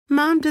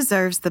Mom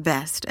deserves the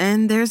best,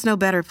 and there's no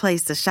better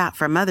place to shop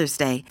for Mother's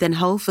Day than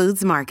Whole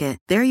Foods Market.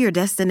 They're your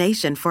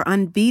destination for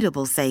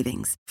unbeatable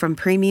savings, from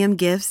premium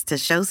gifts to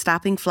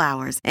show-stopping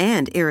flowers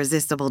and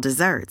irresistible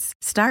desserts.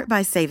 Start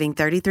by saving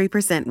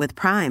 33% with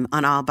Prime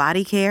on all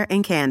body care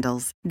and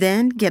candles.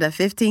 Then get a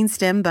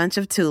 15-stem bunch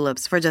of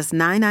tulips for just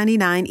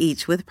 $9.99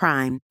 each with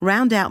Prime.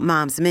 Round out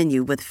Mom's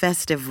menu with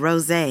festive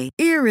rosé,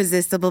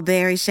 irresistible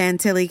berry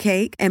chantilly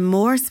cake, and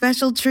more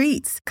special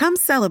treats. Come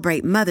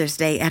celebrate Mother's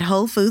Day at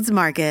Whole Foods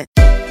Market.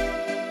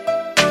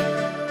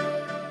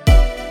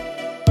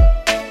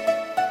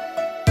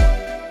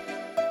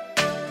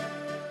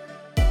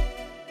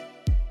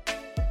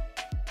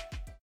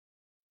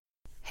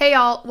 Hey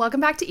y'all,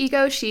 welcome back to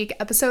Eco Chic,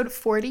 episode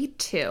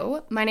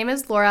 42. My name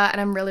is Laura, and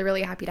I'm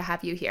really happy to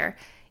have you here.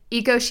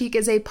 Eco Chic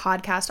is a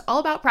podcast all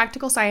about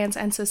practical science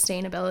and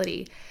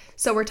sustainability.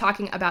 So we're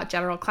talking about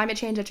general climate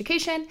change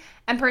education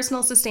and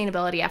personal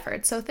sustainability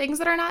efforts. So things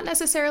that are not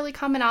necessarily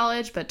common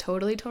knowledge, but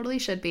totally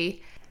should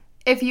be.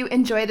 If you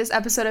enjoy this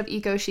episode of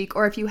Eco Chic,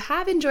 or if you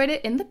have enjoyed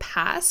it in the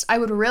past, I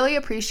would really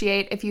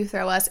appreciate if you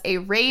throw us a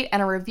rate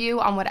and a review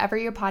on whatever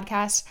your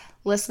podcast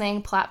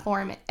listening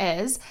platform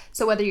is.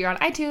 So whether you're on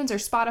iTunes or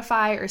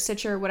Spotify or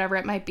Stitcher, whatever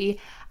it might be,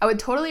 I would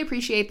totally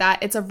appreciate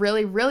that. It's a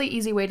really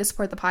easy way to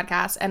support the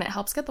podcast, and it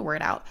helps get the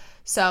word out.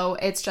 So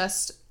it's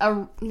just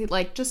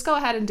just go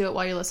ahead and do it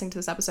while you're listening to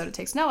this episode. It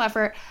takes no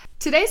effort.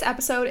 Today's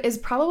episode is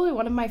probably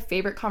one of my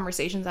favorite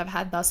conversations I've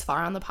had thus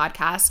far on the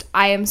podcast.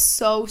 I am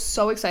so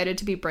excited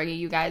to be bringing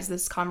you guys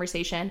this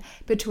conversation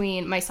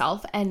between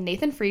myself and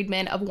Nathan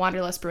Friedman of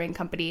Wanderlust Brewing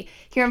Company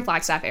here in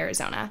Flagstaff,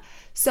 Arizona.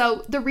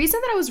 So the reason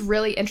that I was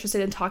really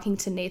interested in talking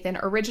to Nathan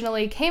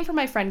originally came from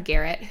my friend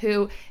Garrett,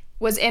 who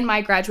was in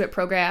my graduate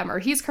program, or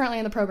he's currently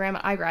in the program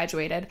I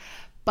graduated.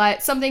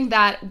 But something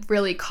that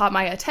really caught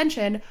my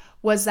attention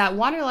was that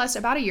Wanderlust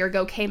about a year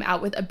ago came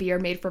out with a beer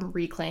made from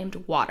reclaimed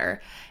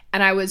water.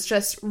 And I was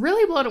just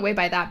really blown away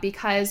by that,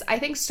 because I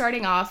think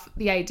starting off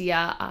the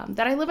idea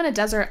that I live in a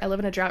desert, I live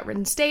in a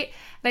drought-ridden state,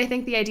 and I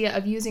think the idea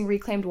of using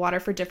reclaimed water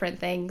for different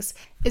things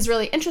is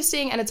really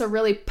interesting, and it's a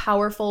really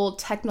powerful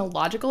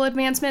technological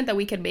advancement that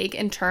we can make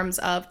in terms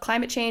of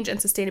climate change and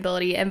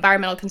sustainability,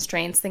 environmental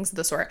constraints, things of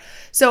the sort.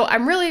 So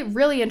I'm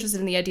really interested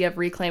in the idea of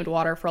reclaimed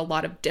water for a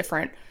lot of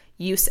different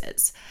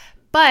uses.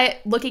 But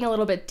looking a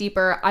little bit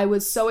deeper, I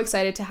was so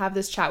excited to have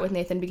this chat with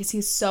Nathan because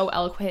he's so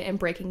eloquent in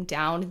breaking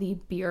down the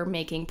beer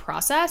making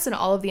process and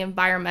all of the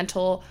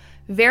environmental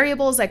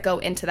variables that go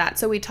into that.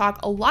 So we talk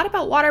a lot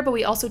about water, but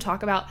we also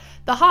talk about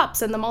the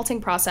hops and the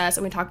malting process,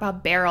 and we talk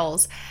about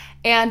barrels.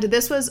 And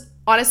this was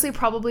honestly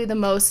probably the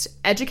most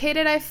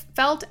educated I've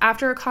felt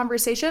after a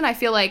conversation. I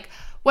feel like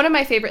one of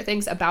my favorite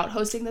things about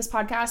hosting this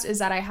podcast is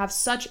that I have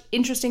such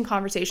interesting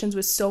conversations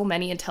with so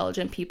many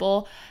intelligent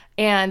people,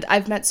 and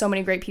I've met so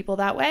many great people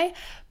that way.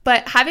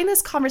 But having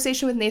this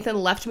conversation with Nathan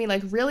left me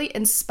really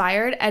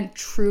inspired and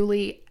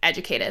truly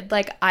educated.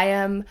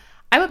 I'm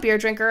a beer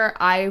drinker.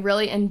 I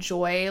really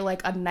enjoy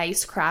a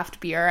nice craft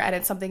beer, and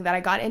it's something that I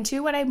got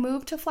into when I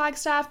moved to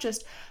Flagstaff,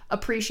 just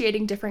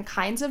appreciating different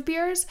kinds of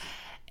beers.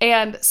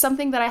 And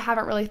something that I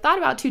haven't really thought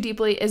about too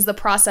deeply is the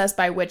process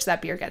by which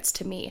that beer gets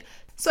to me.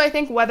 So I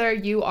think whether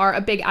you are a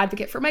big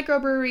advocate for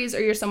microbreweries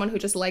or you're someone who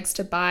just likes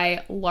to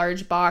buy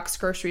large box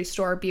grocery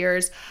store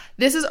beers,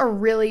 this is a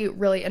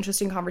really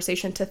interesting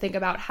conversation to think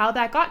about how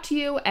that got to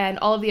you and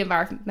all of the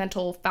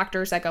environmental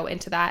factors that go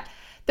into that.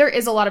 There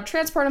is a lot of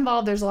transport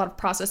involved, there's a lot of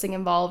processing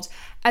involved,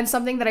 and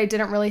something that I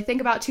didn't really think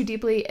about too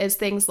deeply is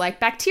things like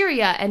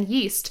bacteria and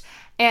yeast.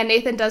 And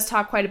Nathan does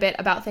talk quite a bit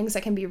about things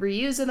that can be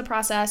reused in the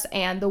process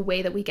and the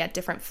way that we get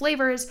different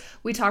flavors.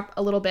 We talked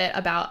a little bit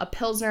about a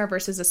Pilsner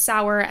versus a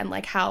sour and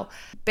how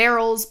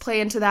barrels play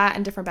into that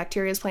and different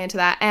bacteria play into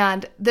that.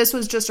 And this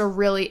was just a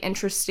really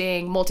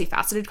interesting,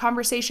 multifaceted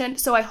conversation.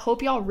 So I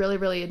hope y'all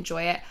really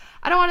enjoy it.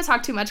 I don't want to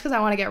talk too much because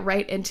I want to get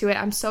right into it.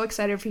 I'm so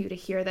excited for you to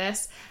hear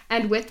this.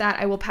 And with that,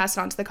 I will pass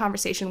it on to the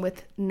conversation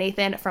with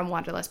Nathan from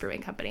Wanderlust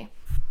Brewing Company.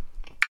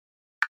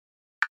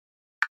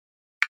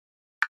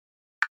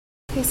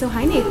 Okay, so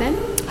hi, Nathan.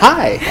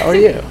 Hi, how are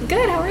you?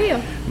 Good, how are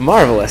you?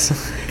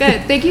 Marvelous.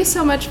 Good. Thank you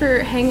so much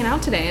for hanging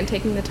out today and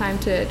taking the time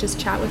to just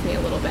chat with me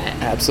a little bit.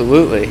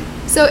 Absolutely.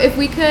 So if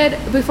we could,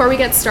 before we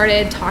get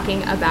started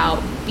talking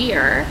about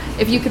beer,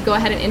 if you could go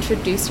ahead and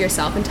introduce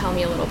yourself and tell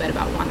me a little bit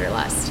about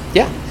Wanderlust.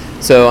 Yeah.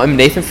 So I'm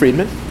Nathan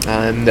Friedman.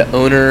 I'm the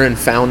owner and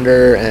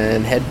founder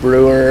and head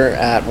brewer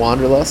at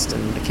Wanderlust,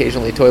 and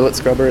occasionally toilet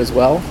scrubber as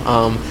well.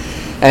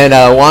 And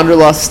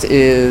Wanderlust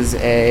is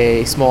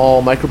a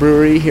small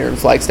microbrewery here in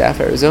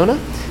Flagstaff, Arizona.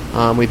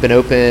 We've been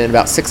open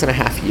about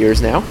 6.5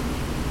 years now,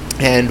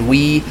 and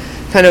we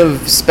kind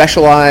of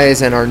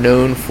specialize and are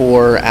known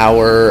for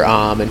our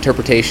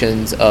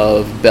interpretations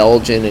of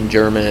Belgian and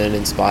German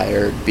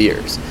inspired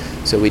beers.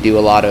 So we do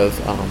a lot of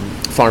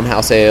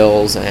farmhouse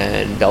ales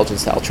and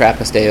Belgian-style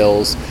Trappist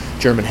ales,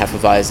 German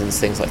Hefeweizens,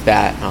 things like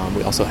that.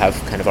 We also have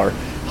kind of our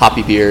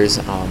hoppy beers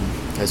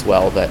as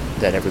well that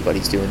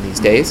everybody's doing these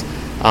days.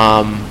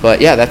 But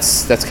yeah,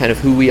 that's kind of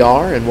who we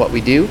are and what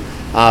we do.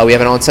 We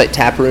have an on-site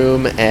tap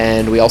room,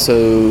 and we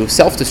also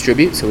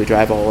self-distribute, so we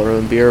drive all our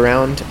own beer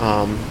around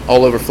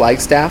all over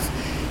Flagstaff,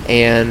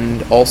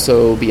 and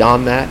also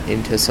beyond that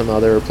into some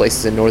other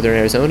places in northern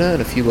Arizona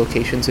and a few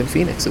locations in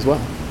Phoenix as well.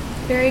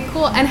 Very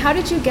cool. And how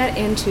did you get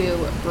into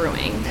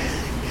brewing?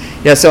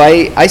 Yeah, so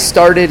I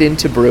started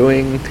into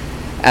brewing,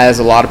 as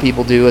a lot of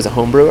people do, as a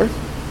home brewer.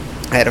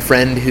 I had a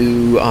friend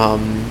who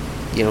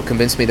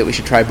convinced me that we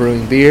should try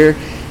brewing beer,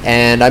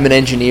 and I'm an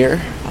engineer,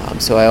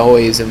 so I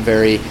always am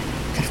very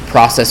kind of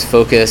process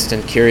focused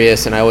and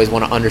curious, and I always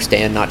want to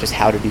understand not just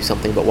how to do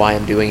something but why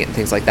I'm doing it and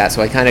things like that.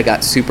 So I kind of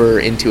got super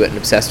into it and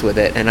obsessed with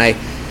it, and I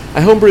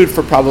homebrewed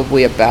for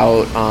probably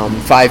about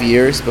 5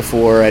 years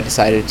before I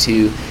decided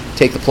to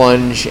take the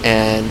plunge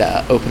and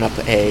open up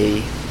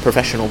a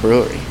professional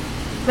brewery.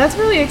 That's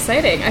really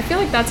exciting. I feel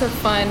like that's a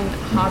fun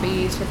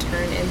hobby to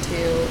turn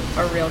into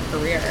a real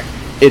career.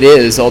 It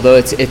is, although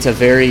it's a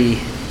very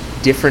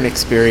different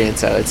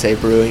experience, I would say,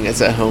 brewing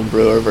as a home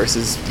brewer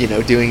versus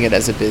doing it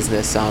as a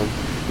business.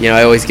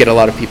 I always get a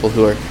lot of people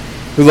who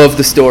love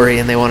the story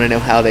and they want to know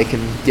how they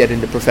can get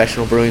into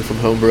professional brewing from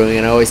home brewing,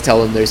 and I always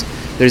tell them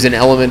there's an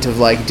element of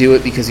like, do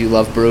it because you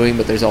love brewing,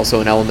 but there's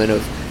also an element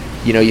of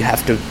you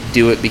have to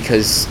do it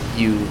because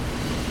you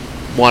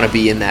want to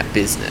be in that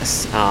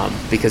business,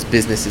 because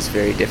business is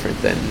very different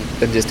than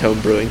just home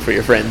brewing for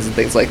your friends and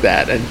things like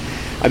that. And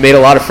I made a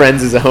lot of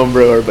friends as a home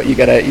brewer, but you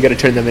gotta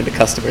turn them into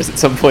customers at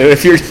some point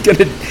if you're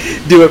gonna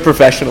do it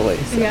professionally.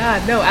 So.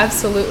 Yeah, no,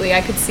 absolutely.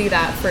 I could see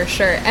that for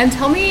sure. And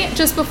tell me,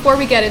 just before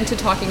we get into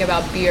talking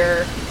about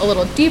beer a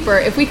little deeper,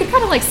 if we could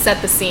kind of like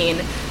set the scene,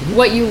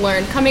 what you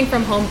learned coming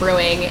from home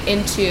brewing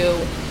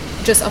into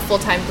just a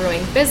full-time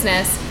brewing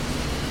business.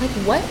 Like,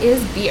 what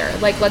is beer?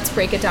 Like, let's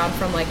break it down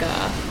from like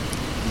a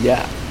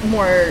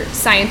more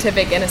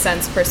scientific, in a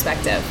sense,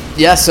 perspective.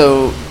 Yeah,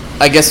 so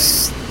I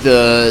guess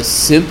the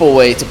simple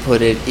way to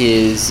put it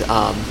is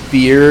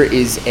beer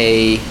is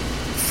a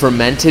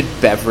fermented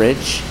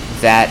beverage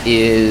that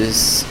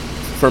is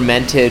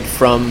fermented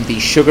from the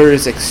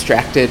sugars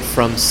extracted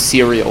from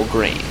cereal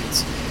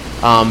grains.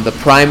 The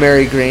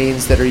primary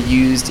grains that are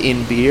used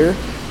in beer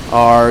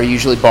are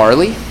usually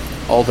barley,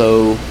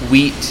 although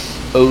wheat,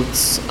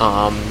 oats,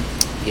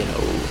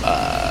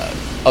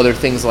 other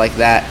things like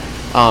that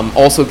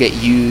also get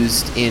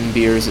used in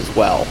beers as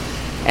well.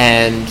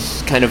 And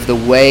kind of the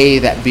way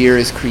that beer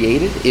is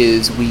created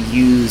is we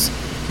use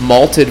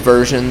malted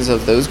versions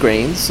of those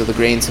grains. So the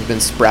grains have been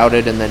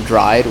sprouted and then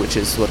dried, which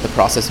is what the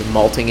process of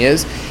malting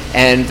is.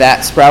 And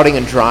that sprouting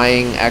and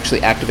drying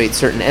actually activates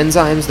certain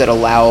enzymes that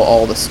allow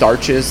all the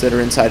starches that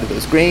are inside of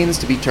those grains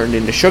to be turned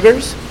into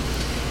sugars.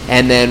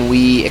 And then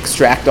we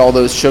extract all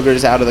those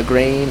sugars out of the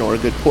grain, or a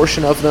good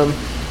portion of them,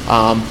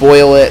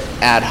 boil it,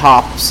 add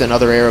hops and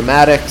other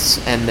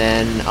aromatics, and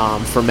then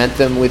ferment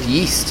them with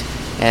yeast.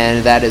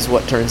 And that is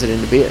what turns it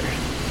into beer.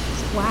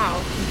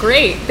 Wow,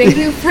 great. Thank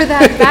you for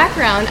that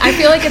background. I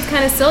feel like it's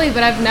kind of silly,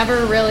 but I've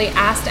never really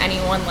asked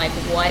anyone, like,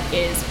 what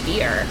is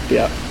beer?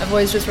 Yeah. I've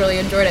always just really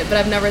enjoyed it, but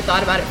I've never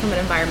thought about it from an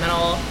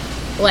environmental,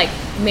 like,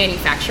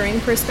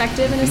 manufacturing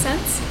perspective, in a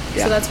sense.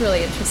 Yeah. So that's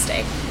really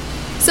interesting.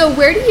 So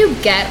where do you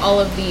get all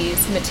of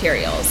these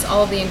materials,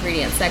 all of the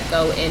ingredients that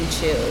go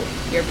into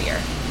your beer?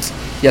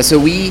 Yeah, so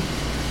we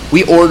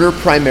order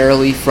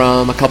primarily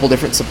from a couple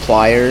different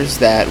suppliers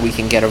that we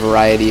can get a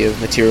variety of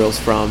materials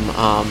from.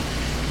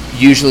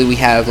 Usually we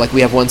have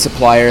one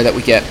supplier that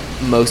we get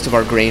most of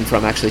our grain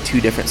from, actually two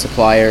different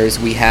suppliers.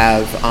 We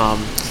have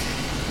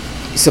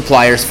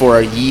suppliers for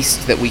our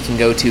yeast that we can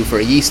go to for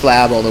a yeast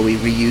lab, although we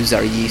reuse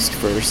our yeast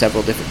for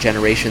several different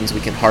generations.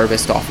 We can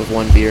harvest off of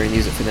one beer and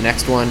use it for the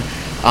next one.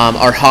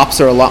 Our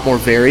hops are a lot more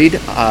varied.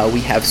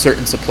 We have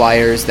certain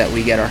suppliers that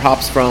we get our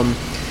hops from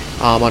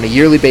on a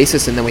yearly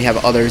basis, and then we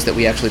have others that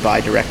we actually buy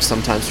direct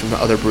sometimes from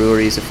other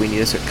breweries if we need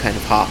a certain kind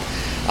of hop.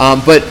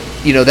 But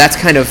that's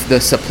kind of the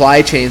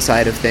supply chain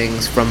side of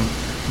things from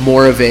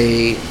more of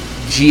a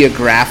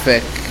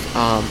geographic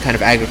kind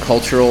of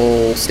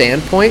agricultural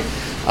standpoint.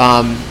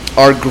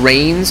 Our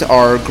grains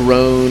are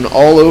grown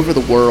all over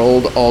the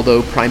world,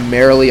 although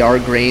primarily our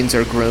grains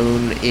are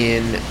grown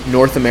in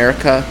North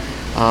America,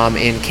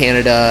 in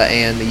Canada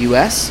and the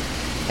US.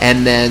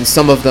 And then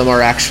some of them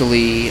are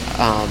actually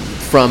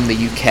from the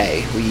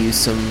UK. We use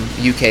some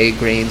UK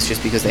grains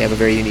just because they have a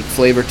very unique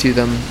flavor to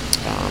them,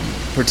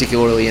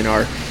 particularly in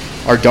our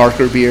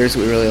darker beers.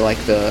 We really like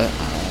the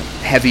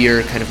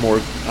heavier, kind of more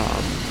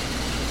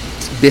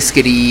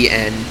biscuity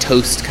and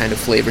toast kind of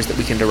flavors that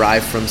we can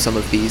derive from some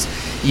of these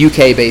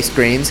UK-based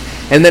grains.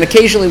 And then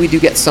occasionally we do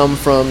get some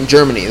from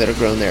Germany that are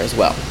grown there as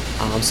well.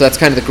 So that's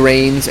kind of the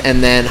grains.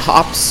 And then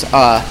hops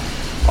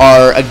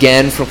are,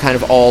 again, from kind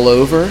of all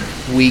over.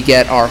 We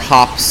get our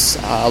hops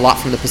a lot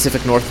from the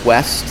Pacific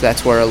Northwest.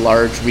 That's where a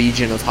large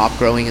region of hop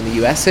growing in the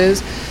U.S.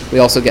 is. We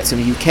also get some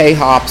UK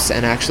hops,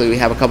 and actually we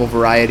have a couple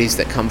varieties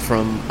that come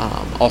from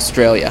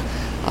Australia.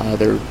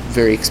 They're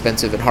very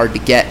expensive and hard to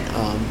get,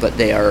 but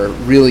they are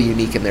really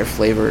unique in their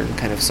flavor and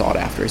kind of sought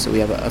after. So we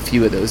have a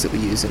few of those that we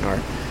use in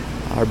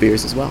our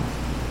beers as well.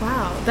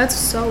 Wow, that's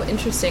so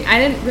interesting. I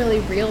didn't really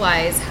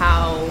realize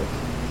how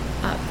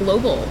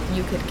global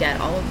you could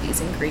get all of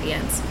these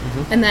ingredients.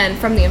 And then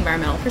from the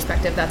environmental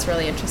perspective, that's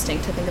really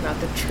interesting to think about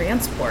the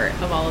transport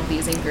of all of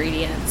these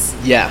ingredients.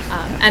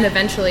 And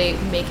eventually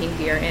making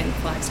beer in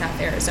Flagstaff,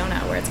 Arizona,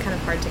 where it's kind of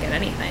hard to get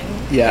anything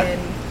in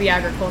the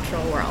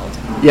agricultural world.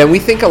 Yeah, we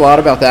think a lot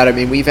about that. I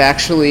mean, we've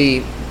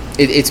actually,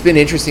 it's been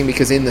interesting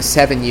because in the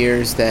 7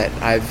 years that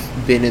I've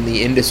been in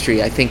the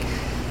industry, I think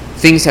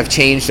things have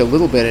changed a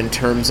little bit in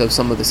terms of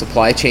some of the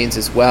supply chains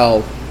as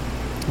well,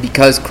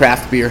 because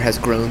craft beer has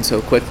grown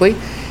so quickly.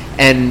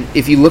 And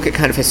if you look at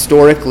kind of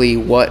historically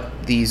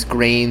what these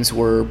grains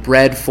were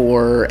bred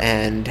for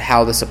and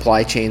how the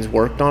supply chains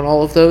worked on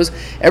all of those,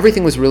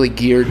 everything was really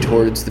geared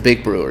towards the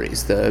big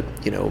breweries, the,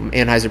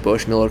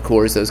 Anheuser-Busch, Miller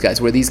Coors, those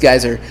guys, where these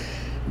guys are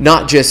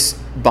not just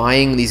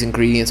buying these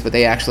ingredients, but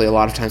they actually a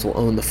lot of times will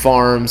own the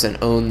farms and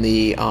own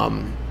the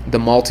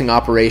malting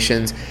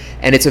operations.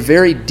 And it's a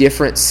very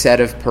different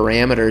set of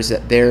parameters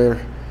that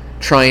they're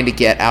trying to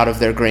get out of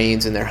their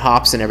grains and their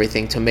hops and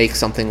everything to make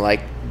something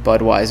like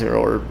Budweiser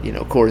or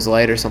Coors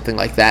Light or something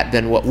like that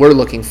than what we're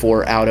looking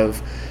for out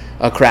of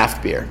a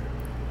craft beer.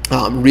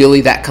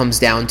 Really, that comes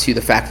down to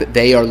the fact that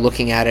they are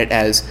looking at it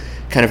as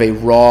kind of a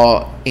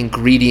raw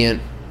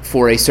ingredient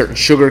for a certain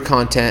sugar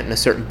content and a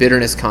certain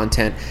bitterness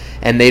content,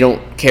 and they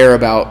don't care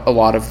about a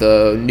lot of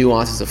the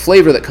nuances of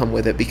flavor that come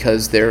with it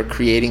because they're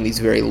creating these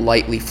very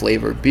lightly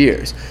flavored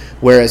beers.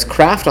 Whereas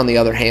craft, on the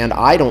other hand,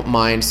 I don't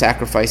mind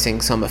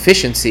sacrificing some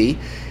efficiency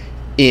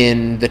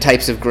in the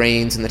types of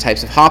grains and the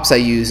types of hops I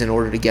use in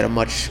order to get a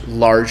much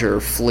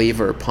larger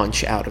flavor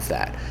punch out of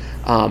that.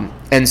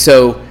 And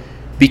so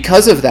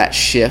because of that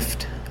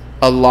shift,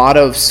 a lot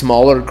of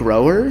smaller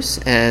growers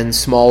and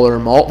smaller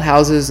malt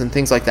houses and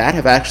things like that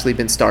have actually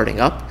been starting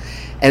up.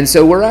 And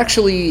so we're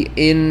actually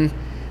in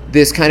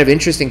this kind of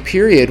interesting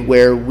period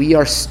where we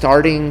are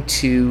starting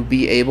to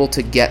be able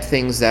to get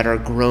things that are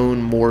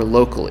grown more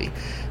locally,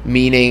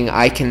 meaning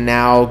I can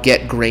now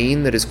get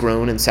grain that is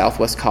grown in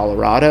Southwest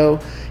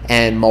Colorado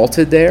and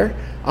malted there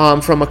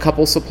from a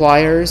couple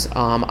suppliers.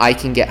 I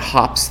can get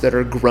hops that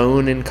are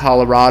grown in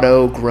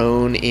Colorado,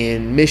 grown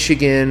in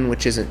Michigan,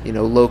 which isn't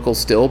local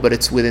still, but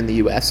it's within the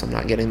U.S. I'm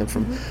not getting them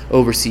from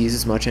overseas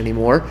as much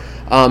anymore.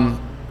 And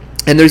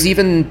there's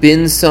even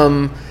been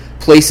some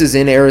places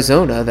in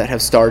Arizona that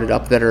have started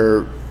up that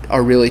are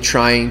really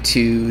trying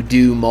to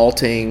do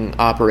malting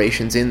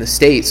operations in the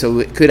state, so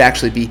it could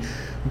actually be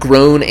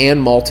grown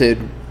and malted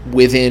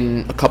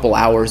within a couple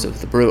hours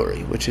of the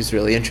brewery, which is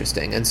really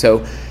interesting. And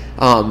so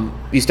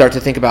you start to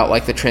think about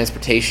like the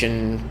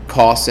transportation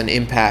costs and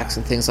impacts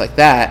and things like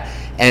that,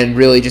 and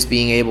really just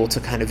being able to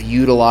kind of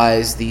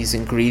utilize these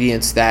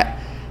ingredients that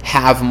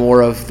have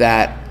more of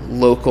that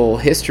local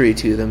history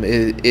to them.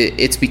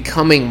 It's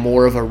becoming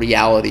more of a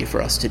reality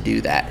for us to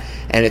do that,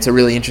 and it's a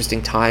really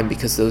interesting time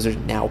because those are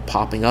now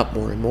popping up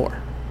more and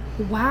more.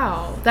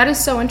 Wow, that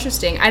is so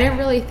interesting. I didn't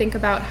really think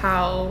about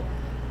how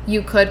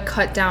you could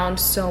cut down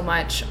so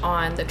much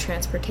on the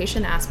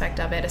transportation aspect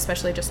of it,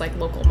 especially just like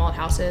local malt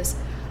houses.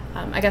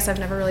 I guess I've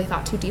never really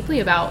thought too deeply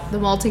about the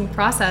malting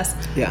process.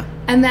 Yeah.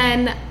 And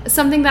then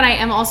something that I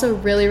am also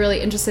really, really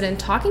interested in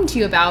talking to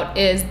you about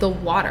is the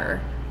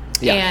water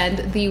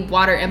and the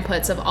water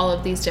inputs of all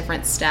of these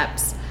different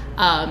steps.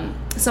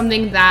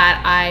 Something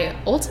that I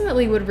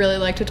ultimately would really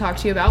like to talk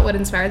to you about, what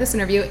inspired this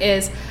interview,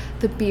 is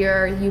the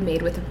beer you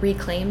made with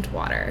reclaimed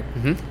water.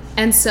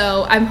 And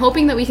so I'm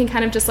hoping that we can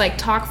kind of just like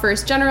talk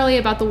first generally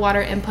about the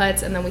water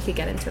inputs, and then we could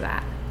get into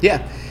that.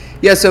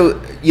 Yeah,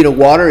 so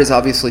water is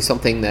obviously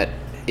something that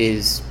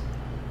is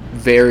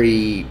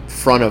very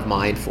front of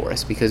mind for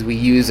us because we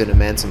use an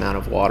immense amount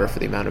of water for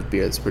the amount of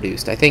beer that's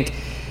produced. I think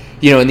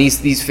and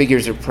these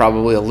figures are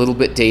probably a little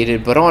bit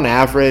dated, but on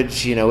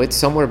average, it's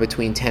somewhere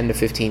between 10 to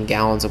 15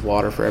 gallons of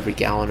water for every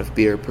gallon of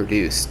beer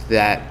produced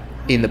that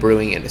in the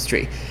brewing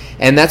industry.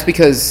 And that's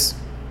because,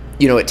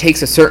 it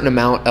takes a certain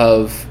amount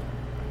of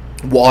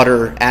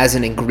water as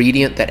an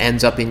ingredient that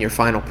ends up in your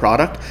final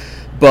product.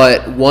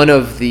 But one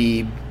of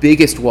the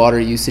biggest water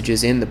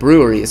usages in the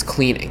brewery is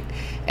cleaning.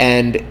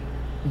 And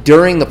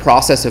during the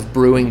process of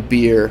brewing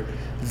beer,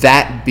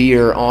 that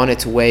beer on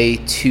its way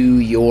to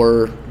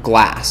your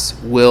glass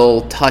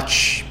will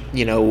touch,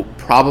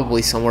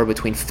 probably somewhere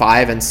between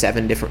 5 and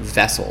 7 different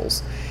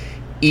vessels.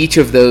 Each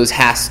of those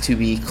has to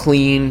be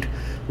cleaned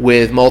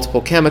with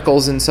multiple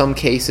chemicals in some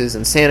cases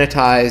and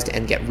sanitized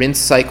and get rinse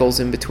cycles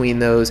in between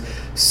those.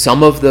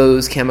 Some of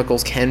those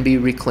chemicals can be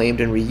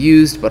reclaimed and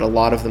reused, but a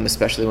lot of them,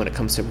 especially when it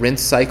comes to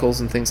rinse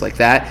cycles and things like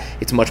that,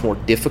 it's much more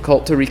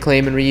difficult to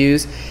reclaim and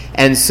reuse.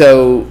 And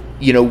so,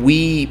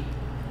 we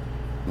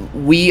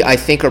I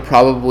think are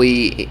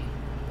probably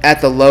at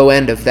the low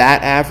end of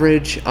that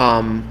average,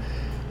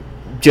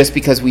 just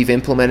because we've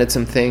implemented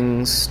some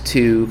things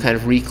to kind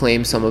of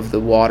reclaim some of the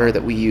water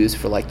that we use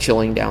for like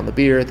chilling down the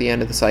beer at the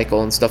end of the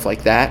cycle and stuff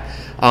like that.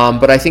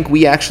 But I think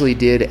we actually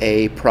did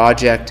a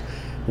project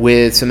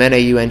with some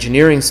NAU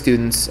engineering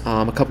students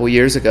a couple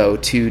years ago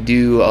to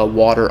do a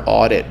water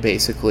audit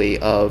basically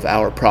of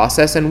our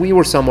process, and we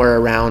were somewhere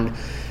around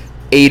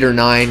 8 or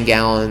 9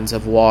 gallons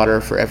of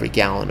water for every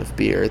gallon of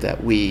beer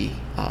that we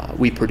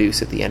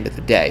produce at the end of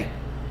the day.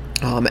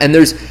 And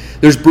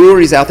there's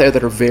breweries out there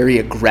that are very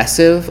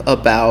aggressive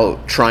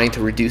about trying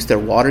to reduce their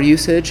water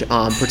usage.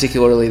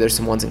 Particularly, there's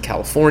some ones in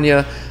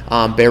California.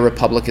 Bear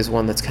Republic is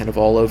one that's kind of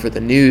all over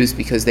the news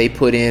because they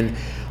put in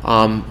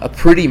a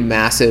pretty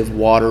massive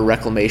water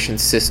reclamation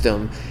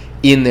system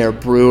in their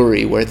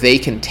brewery where they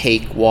can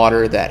take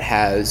water that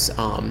has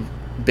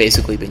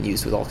basically been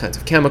used with all kinds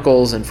of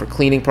chemicals and for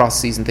cleaning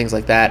processes and things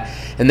like that,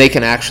 and they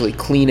can actually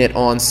clean it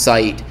on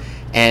site.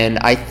 And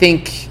I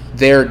think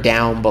they're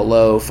down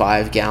below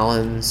 5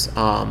 gallons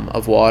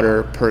of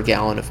water per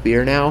gallon of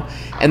beer now.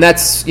 And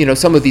that's,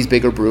 some of these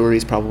bigger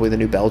breweries, probably the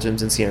New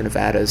Belgiums and Sierra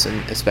Nevadas, and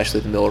especially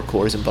the Miller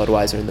Coors and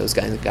Budweiser and those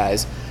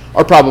guys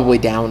are probably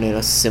down in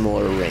a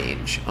similar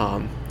range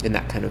in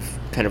that kind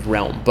of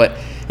realm. But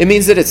it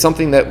means that it's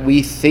something that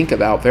we think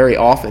about very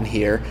often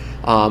here.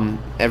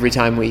 Every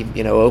time we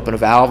open a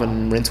valve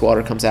and rinse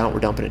water comes out, we're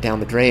dumping it down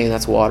the drain.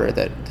 That's water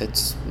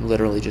that's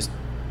literally just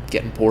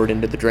getting poured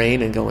into the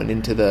drain and going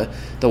into the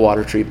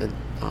water treatment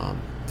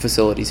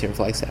facilities here in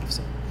Flagstaff.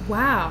 So.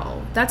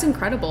 Wow, that's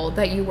incredible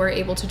that you were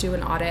able to do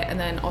an audit and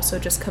then also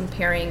just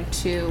comparing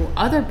to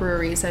other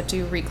breweries that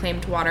do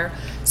reclaimed water.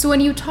 So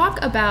when you talk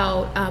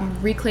about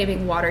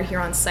reclaiming water here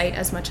on site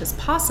as much as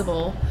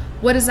possible,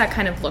 what does that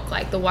kind of look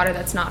like, the water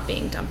that's not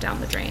being dumped down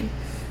the drain?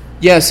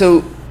 Yeah,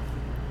 so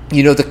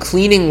the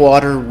cleaning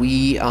water,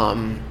 we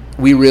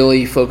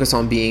really focus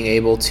on being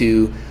able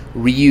to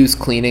reuse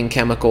cleaning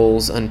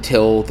chemicals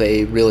until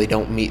they really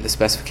don't meet the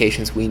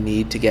specifications we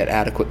need to get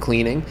adequate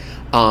cleaning.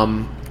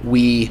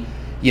 We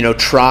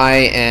try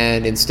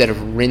and instead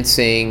of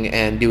rinsing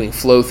and doing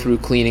flow-through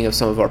cleaning of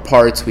some of our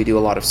parts, we do a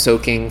lot of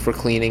soaking for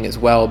cleaning as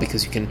well,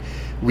 because you can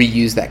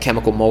reuse that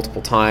chemical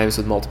multiple times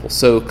with multiple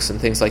soaks and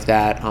things like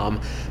that.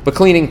 But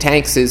cleaning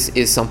tanks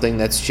is something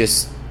that's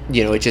just,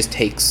 it just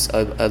takes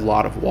a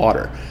lot of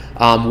water.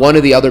 One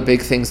of the other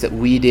big things that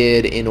we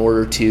did in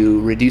order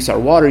to reduce our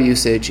water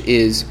usage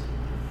is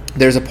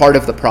there's a part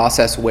of the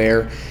process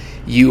where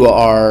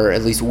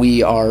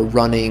we are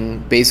running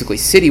basically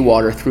city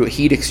water through a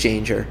heat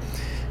exchanger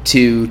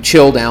to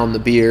chill down the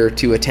beer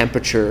to a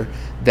temperature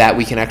that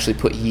we can actually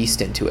put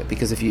yeast into it,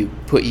 because if you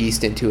put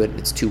yeast into it and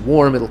it's too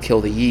warm, it'll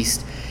kill the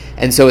yeast.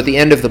 And so at the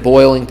end of the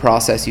boiling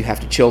process, you have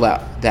to chill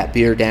that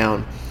beer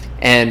down.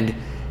 And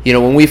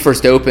when we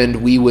first opened,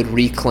 we would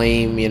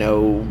reclaim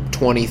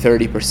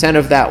 20-30%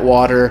 of that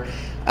water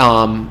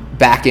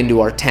back into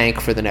our tank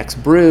for the next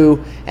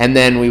brew, and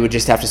then we would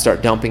just have to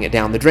start dumping it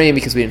down the drain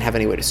because we didn't have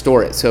any way to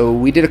store it. So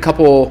we did a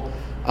couple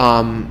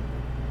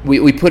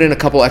we put in a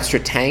couple extra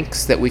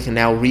tanks that we can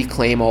now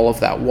reclaim all of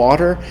that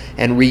water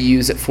and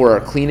reuse it for our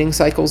cleaning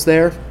cycles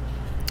there.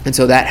 And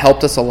so that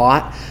helped us a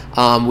lot.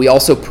 We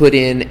also put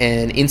in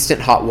an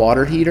instant hot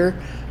water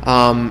heater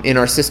in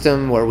our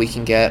system where we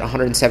can get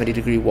 170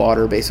 degree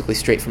water basically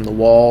straight from the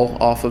wall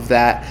off of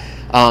that,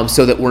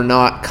 so that we're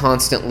not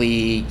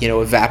constantly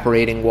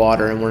evaporating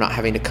water, and we're not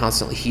having to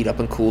constantly heat up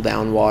and cool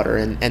down water.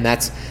 And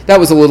that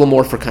was a little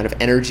more for kind of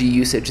energy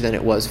usage than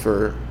it was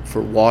for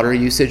water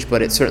usage,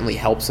 but it certainly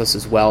helps us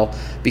as well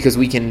because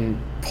we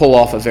can pull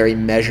off a very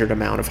measured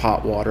amount of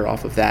hot water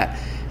off of that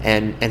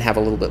and have a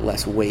little bit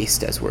less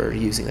waste as we're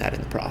using that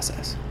in the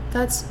process.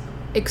 That's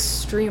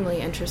extremely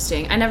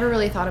interesting. I never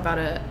really thought about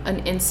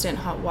an instant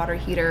hot water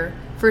heater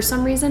for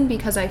some reason,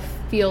 because I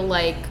feel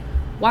like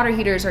water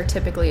heaters are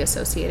typically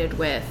associated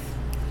with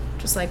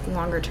just like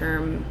longer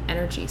term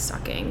energy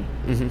sucking,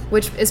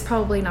 which is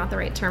probably not the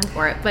right term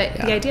for it. But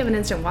the idea of an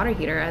instant water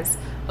heater as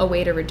a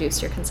way to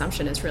reduce your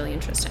consumption is really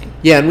interesting.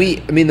 Yeah,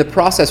 and the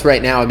process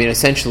right now,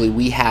 essentially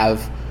we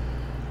have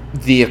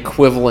the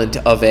equivalent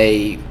of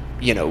a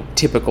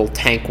typical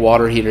tank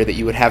water heater that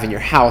you would have in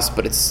your house,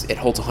 but it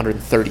holds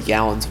 130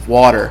 gallons of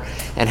water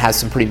and has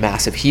some pretty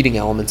massive heating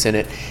elements in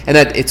it. And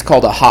that it's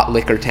called a hot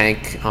liquor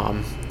tank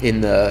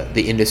in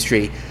the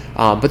industry.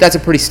 But that's a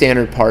pretty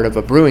standard part of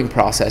a brewing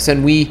process.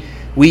 And we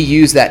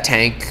use that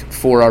tank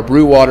for our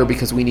brew water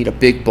because we need a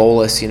big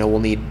bolus. We'll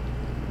need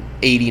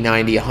 80,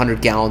 90, 100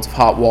 gallons of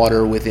hot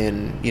water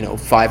within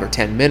 5 or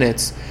 10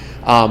 minutes.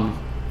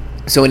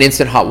 So an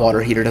instant hot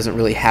water heater doesn't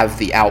really have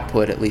the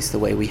output, at least the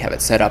way we have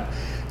it set up,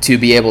 to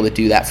be able to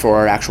do that for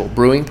our actual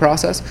brewing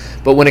process.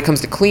 But when it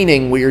comes to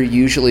cleaning, we're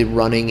usually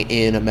running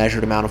in a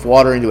measured amount of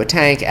water into a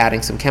tank,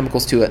 adding some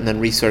chemicals to it, and then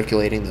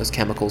recirculating those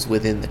chemicals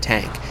within the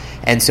tank.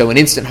 And so an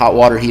instant hot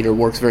water heater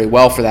works very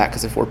well for that,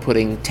 because if we're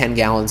putting 10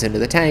 gallons into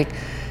the tank,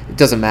 it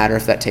doesn't matter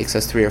if that takes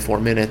us 3 or 4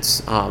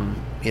 minutes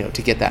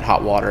to get that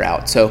hot water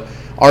out. So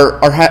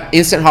our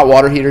instant hot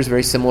water heater is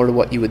very similar to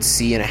what you would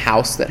see in a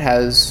house that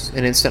has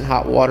an instant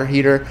hot water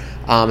heater.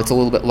 It's a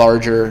little bit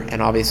larger,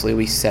 and obviously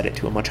we set it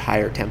to a much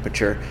higher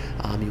temperature.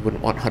 You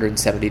wouldn't want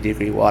 170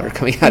 degree water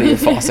coming out of your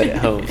faucet at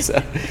home.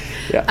 So,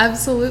 yeah.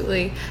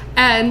 Absolutely.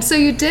 And so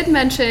you did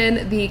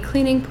mention the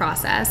cleaning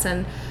process,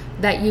 and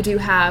that you do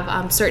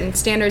have certain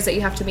standards that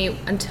you have to meet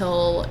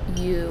until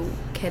you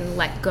can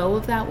let go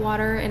of that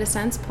water, in a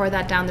sense, pour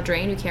that down the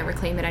drain. You can't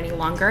reclaim it any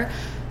longer.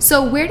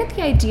 So where did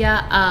the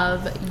idea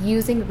of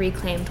using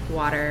reclaimed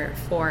water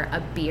for a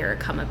beer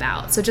come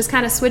about? So just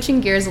kind of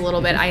switching gears a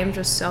little bit, I am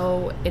just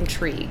so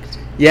intrigued.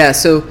 Yeah,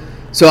 so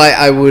So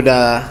I would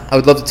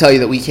love to tell you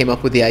that we came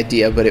up with the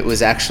idea, but it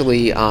was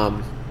actually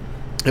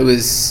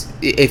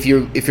if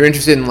you're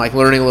interested in like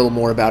learning a little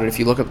more about it, if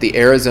you look up the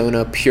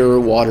Arizona Pure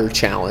Water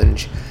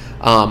Challenge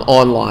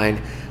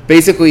online,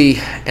 basically,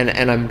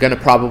 and I'm going to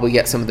probably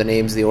get some of the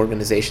names of the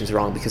organizations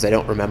wrong because I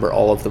don't remember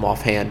all of them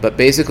offhand, but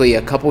basically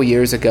a couple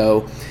years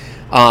ago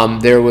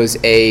there was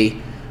a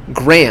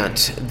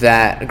grant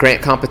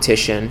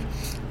competition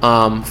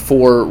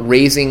for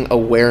raising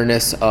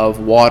awareness of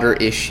water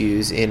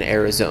issues in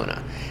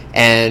Arizona.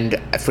 And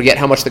I forget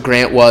how much the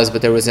grant was,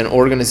 but there was an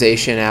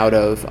organization out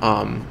of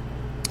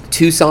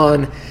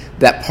Tucson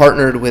that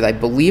partnered with, I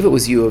believe it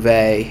was U of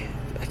A.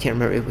 I can't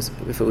remember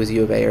if it was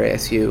U of A or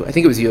ASU. I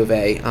think it was U of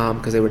A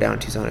because they were down in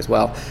Tucson as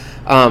well,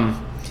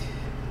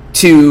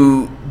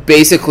 to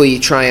basically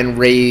try and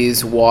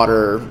raise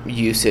water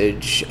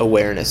usage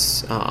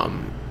awareness.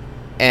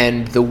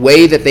 And the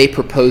way that they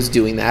proposed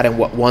doing that and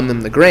what won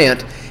them the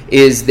grant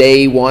is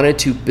they wanted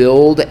to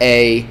build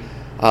a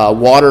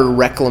water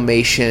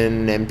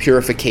reclamation and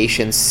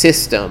purification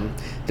system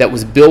that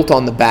was built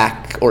on the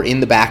back or in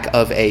the back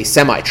of a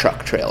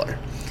semi-truck trailer.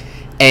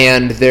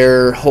 And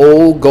their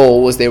whole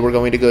goal was they were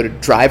going to go to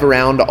drive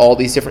around to all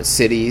these different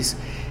cities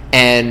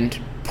and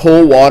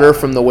pull water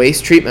from the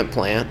waste treatment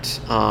plant,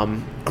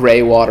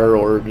 gray water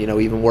or,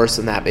 even worse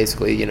than that,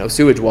 basically,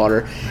 sewage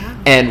water,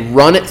 and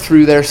run it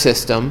through their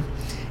system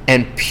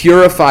and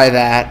purify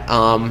that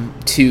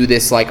to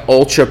this like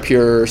ultra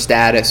pure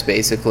status,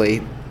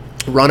 basically,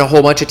 run a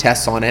whole bunch of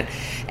tests on it,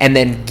 and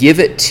then give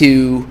it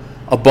to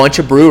a bunch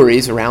of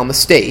breweries around the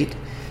state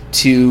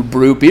to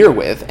brew beer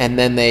with. And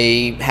then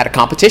they had a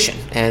competition,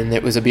 and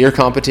it was a beer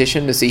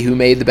competition to see who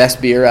made the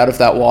best beer out of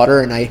that water.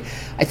 And I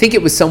think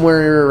it was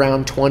somewhere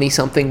around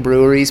 20-something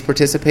breweries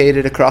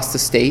participated across the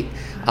state.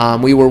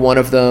 We were one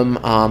of them.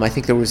 I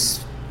think there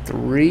was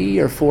 3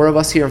 or 4 of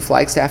us here in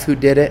Flagstaff who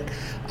did it.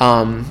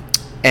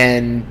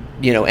 And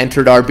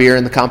entered our beer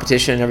in the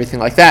competition and everything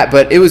like that.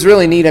 But it was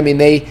really neat. I mean,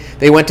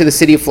 they went to the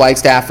city of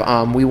Flagstaff.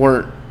 We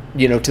weren't,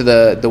 to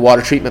the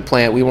water treatment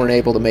plant. We weren't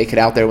able to make it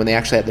out there when they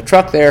actually had the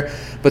truck there.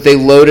 But they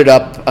loaded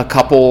up a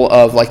couple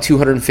of like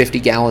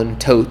 250-gallon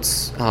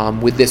totes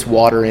with this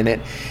water in it.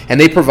 And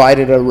they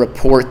provided a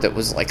report that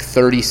was like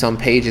 30-some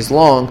pages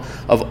long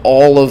of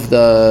all of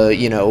the,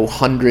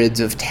 hundreds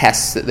of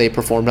tests that they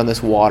performed on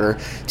this water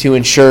to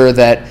ensure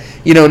that,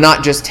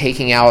 not just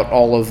taking out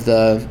all of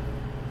the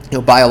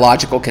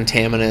biological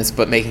contaminants,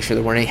 but making sure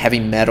there weren't any heavy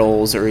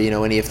metals or,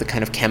 any of the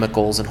kind of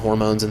chemicals and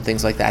hormones and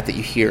things like that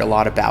you hear a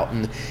lot about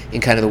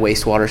in kind of the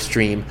wastewater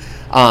stream.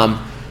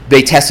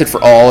 They tested for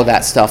all of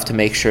that stuff to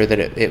make sure that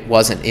it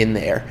wasn't in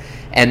there.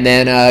 And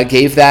then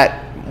gave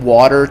that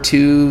water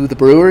to the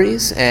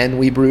breweries, and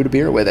we brewed a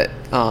beer with it.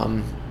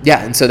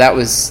 And so that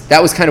was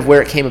kind of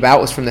where it came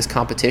about, was from this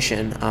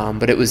competition.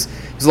 But it was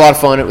a lot of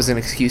fun. It was an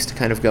excuse to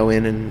kind of go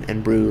in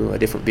and brew a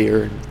different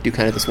beer and do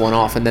kind of this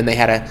one-off. And then they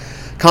had a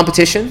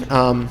competition,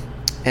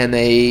 and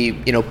they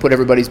put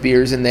everybody's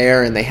beers in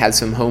there, and they had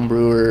some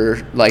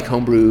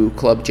homebrew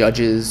club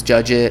judges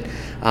judge it.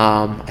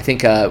 I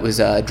think it was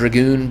a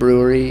Dragoon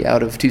Brewery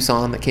out of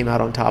Tucson that came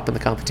out on top in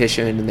the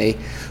competition, and they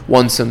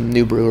won some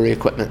new brewery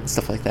equipment and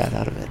stuff like that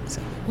out of it.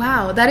 So.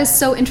 Wow, that is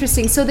so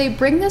interesting. So they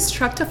bring this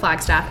truck to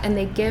Flagstaff, and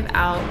they give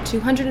out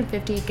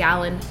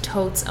 250-gallon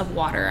totes of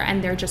water,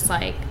 and they're just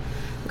like,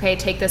 okay,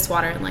 take this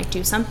water and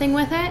do something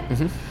with it.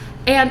 Mm-hmm.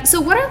 And so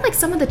what are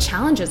some of the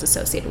challenges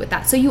associated with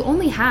that? So you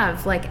only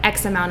have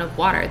X amount of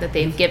water that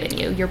they've given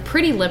you. You're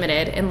pretty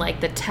limited in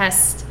the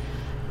test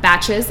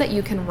batches that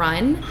you can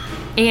run.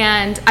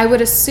 And I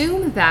would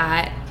assume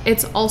that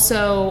it's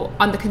also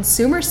on the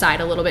consumer side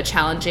a little bit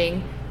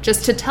challenging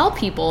just to tell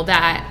people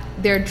that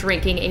they're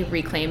drinking a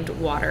reclaimed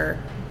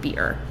water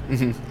beer.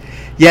 Mm-hmm.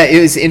 Yeah,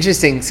 it was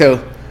interesting.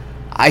 So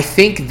I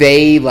think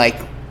they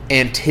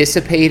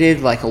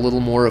anticipated a little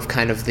more of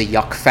kind of the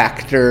yuck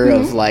factor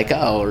mm-hmm. of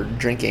we're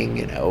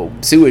drinking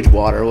sewage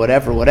water,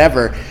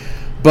 whatever,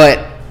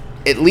 but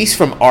at least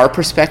from our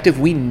perspective,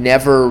 we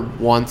never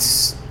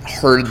once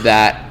heard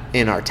that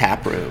in our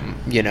tap room,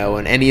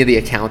 and any of the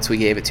accounts we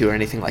gave it to or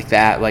anything like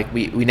that.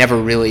 We never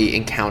really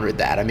encountered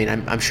that. I mean,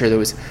 I'm sure there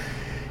was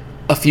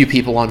a few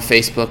people on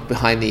Facebook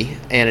behind the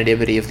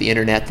anonymity of the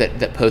internet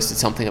that posted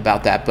something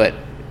about that, but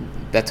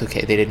that's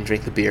okay. They didn't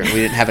drink the beer. We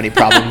didn't have any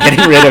problem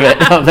getting rid of it.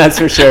 That's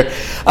for sure.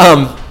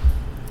 But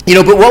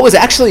what was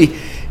actually,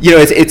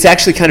 it's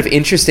actually kind of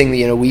interesting.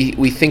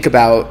 We think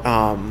about,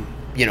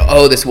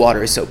 this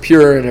water is so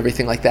pure and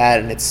everything like that,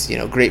 and it's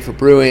great for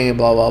brewing and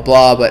blah blah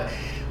blah. But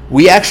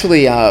we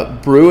actually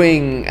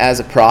brewing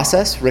as a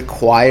process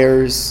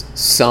requires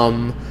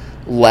some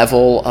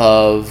level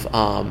of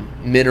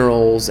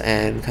minerals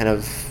and kind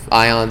of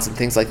ions and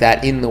things like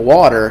that in the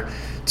water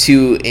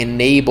to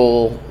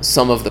enable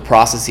some of the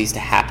processes to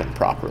happen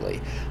properly.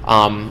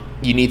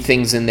 You need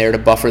things in there to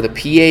buffer the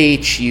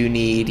pH. You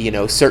need,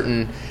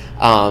 certain,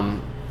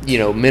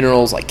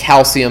 minerals like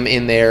calcium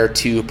in there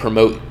to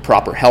promote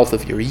proper health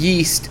of your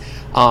yeast.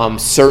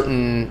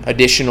 certain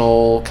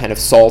additional kind of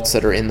salts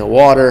that are in the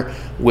water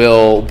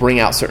will bring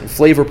out certain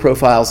flavor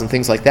profiles and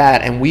things like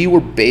that. And we were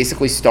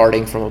basically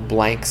starting from a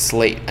blank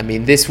slate. I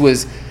mean, this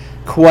was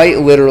quite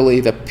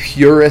literally the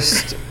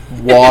purest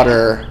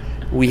water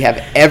we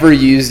have ever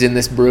used in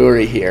this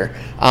brewery here,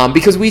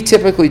 because we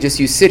typically just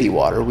use city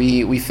water.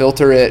 We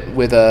filter it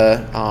with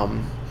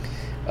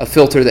a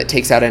filter that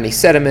takes out any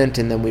sediment,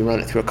 and then we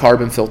run it through a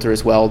carbon filter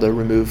as well to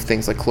remove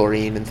things like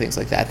chlorine and things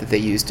like that they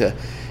use to,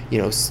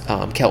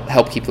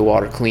 help keep the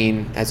water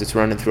clean as it's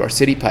running through our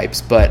city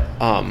pipes. But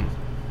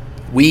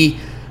we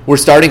were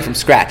starting from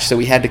scratch, so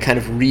we had to kind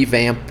of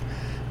revamp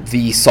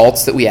the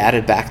salts that we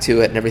added back to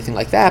it and everything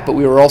like that. But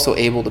we were also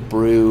able to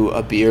brew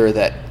a beer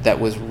that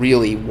was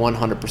really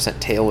 100%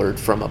 tailored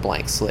from a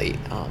blank slate,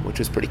 which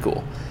was pretty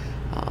cool.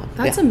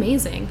 That's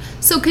amazing.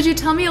 So could you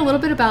tell me a little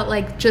bit about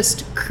like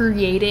just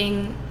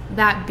creating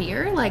that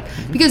beer? Like,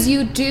 because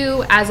you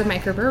do, as a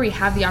microbrewery,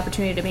 have the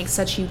opportunity to make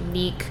such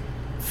unique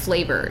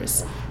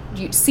flavors,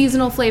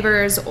 seasonal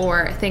flavors,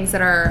 or things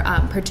that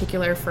are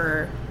particular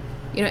for,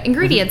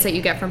 ingredients that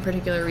you get from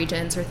particular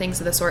regions or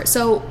things of the sort.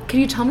 So can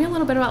you tell me a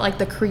little bit about like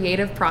the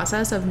creative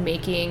process of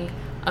making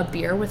a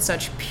beer with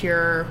such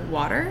pure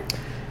water?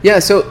 Yeah,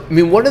 so I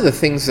mean, one of the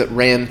things that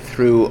ran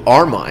through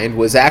our mind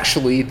was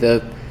actually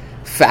the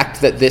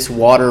fact that this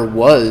water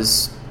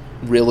was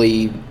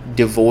really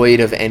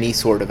devoid of any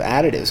sort of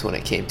additives when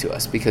it came to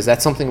us, because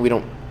that's something we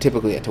don't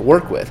typically get to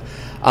work with.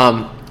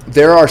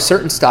 There are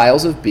certain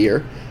styles of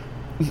beer,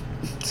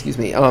 excuse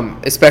me,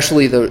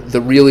 especially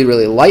the really,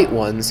 really light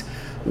ones,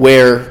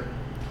 where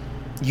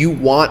you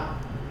want,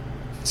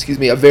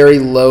 a very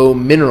low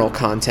mineral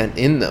content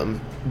in them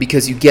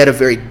because you get a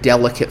very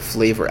delicate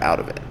flavor out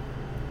of it.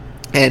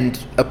 And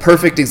a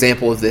perfect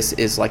example of this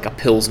is like a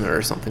Pilsner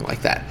or something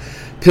like that.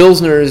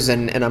 Pilsners,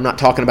 and I'm not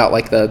talking about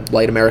like the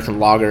light American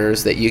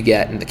lagers that you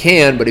get in the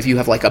can, but if you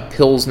have like a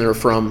Pilsner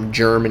from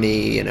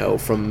Germany,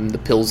 from the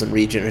Pilsen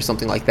region or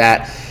something like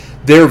that,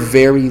 they're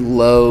very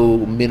low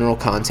mineral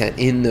content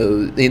in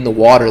the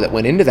water that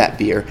went into that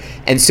beer.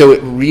 And so it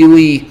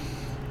really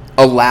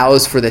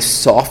allows for this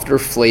softer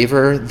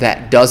flavor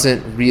that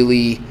doesn't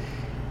really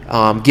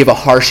give a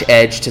harsh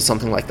edge to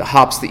something like the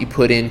hops that you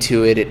put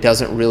into it. It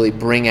doesn't really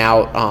bring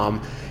out,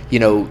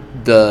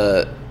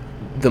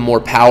 the more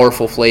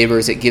powerful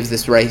flavors. It gives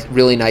this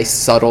really nice,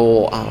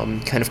 subtle,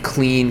 kind of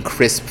clean,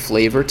 crisp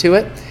flavor to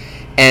it.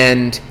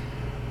 And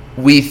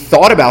we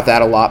thought about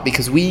that a lot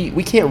because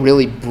we can't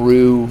really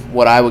brew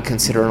what I would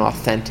consider an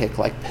authentic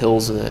like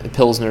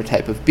Pilsner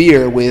type of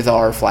beer with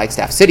our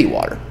Flagstaff city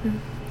water. Mm-hmm.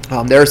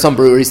 There are some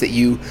breweries that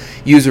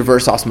use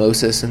reverse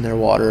osmosis in their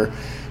water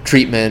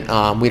treatment.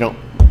 We don't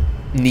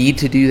need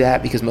to do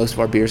that because most of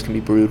our beers can be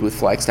brewed with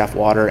Flagstaff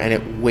water, and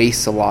it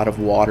wastes a lot of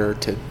water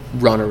to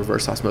run a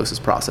reverse osmosis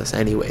process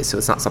anyway, so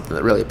it's not something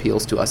that really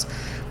appeals to us.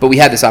 But we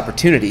had this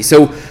opportunity.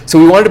 So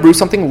we wanted to brew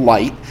something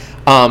light.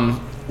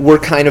 We're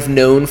kind of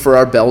known for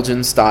our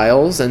Belgian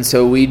styles, and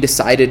so we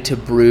decided to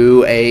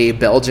brew a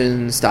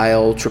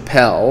Belgian-style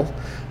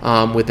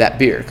Tripel with that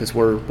beer, because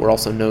we're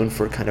also known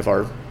for kind of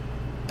our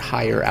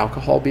higher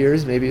alcohol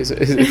beers, maybe is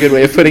a good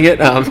way of putting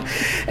it.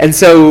 And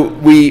so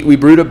we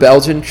brewed a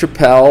Belgian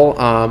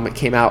Tripel. It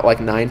came out like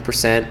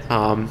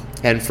 9%.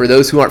 And for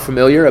those who aren't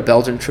familiar, a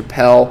Belgian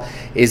Tripel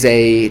is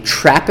a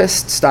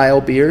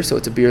Trappist-style beer. So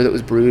it's a beer that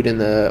was brewed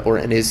and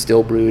is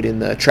still brewed in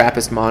the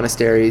Trappist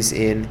monasteries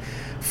in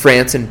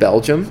France and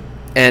Belgium.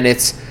 And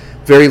it's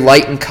very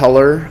light in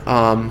color.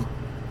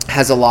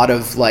 Has a lot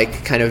of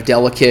like kind of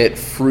delicate,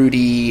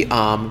 fruity,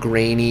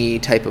 grainy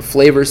type of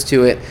flavors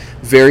to it.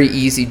 Very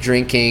easy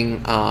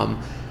drinking.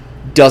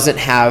 Doesn't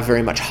have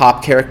very much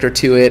hop character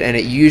to it, and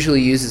it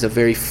usually uses a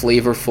very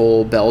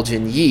flavorful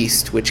Belgian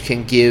yeast, which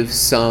can give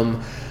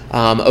some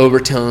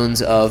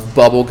overtones of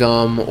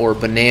bubblegum or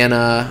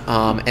banana,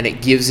 and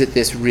it gives it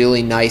this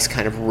really nice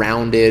kind of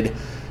rounded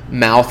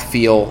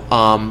mouthfeel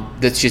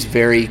that's just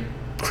very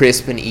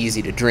crisp and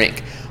easy to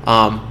drink.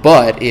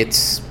 But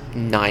it's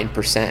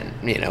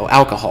 9%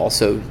 alcohol,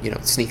 so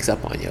it sneaks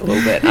up on you a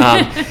little bit.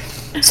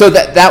 So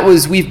that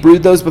was, we've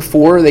brewed those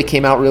before, they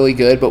came out really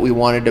good, but we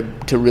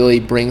wanted to really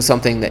bring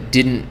something that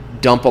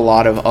didn't dump a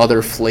lot of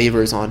other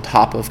flavors on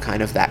top of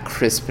kind of that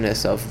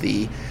crispness of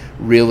the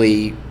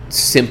really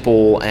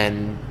simple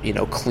and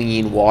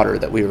clean water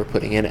that we were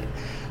putting in it.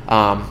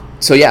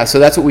 So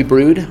that's what we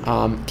brewed.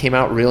 Came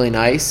out really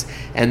nice,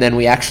 and then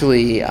we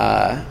actually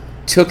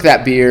took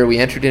that beer, we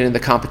entered it in the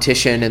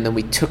competition, and then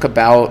we took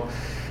about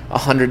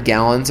 100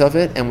 gallons of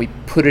it, and we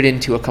put it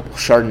into a couple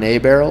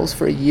Chardonnay barrels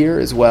for a year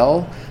as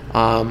well,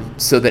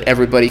 so that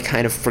everybody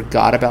kind of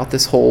forgot about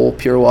this whole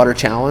pure water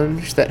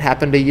challenge that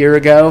happened a year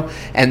ago,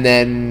 and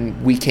then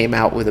we came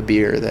out with a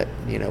beer that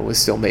was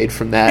still made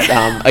from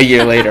that a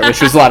year later,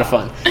 which was a lot of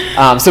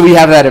fun. So we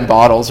have that in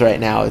bottles right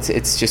now.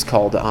 It's just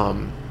called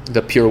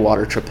the Pure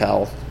Water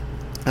Tripel,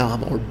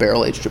 or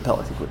Barrel Aged Tripel,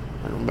 I think.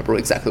 I don't remember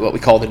exactly what we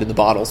called it in the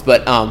bottles,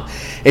 but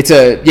it's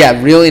a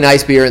really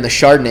nice beer, and the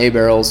Chardonnay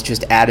barrels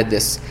just added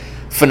this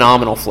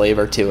phenomenal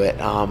flavor to it.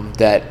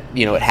 That,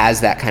 it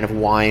has that kind of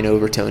wine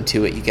overtone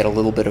to it. You get a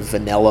little bit of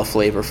vanilla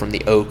flavor from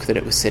the oak that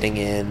it was sitting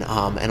in,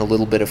 and a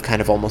little bit of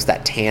kind of almost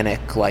that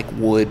tannic, like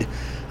wood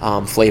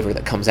flavor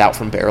that comes out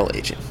from barrel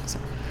aging. So.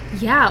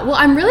 Yeah, well,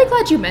 I'm really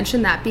glad you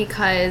mentioned that,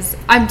 because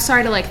I'm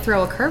sorry to like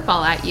throw a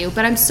curveball at you,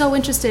 but I'm so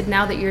interested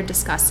now that you're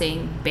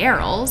discussing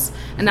barrels,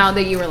 and now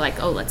that you were like,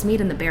 oh, let's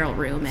meet in the barrel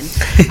room, and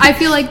I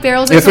feel like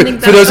barrels are something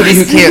that... For those of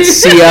you who can't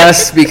see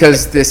us,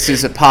 because this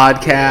is a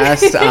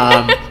podcast,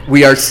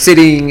 we are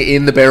sitting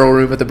in the barrel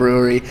room at the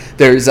brewery.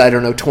 There's,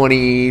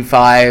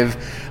 25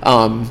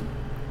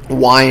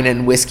 wine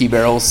and whiskey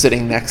barrels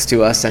sitting next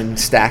to us, and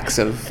stacks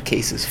of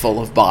cases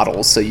full of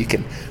bottles, so you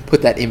can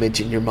put that image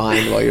in your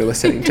mind while you're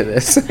listening to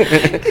this.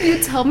 Can you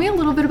tell me a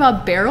little bit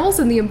about barrels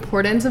and the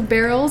importance of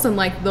barrels, and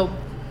like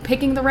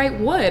picking the right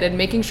wood and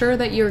making sure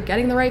that you're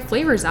getting the right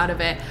flavors out of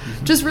it?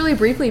 Mm-hmm. Just really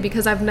briefly,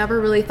 because I've never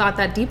really thought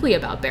that deeply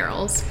about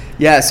barrels.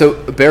 Yeah,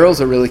 so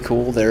barrels are really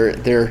cool.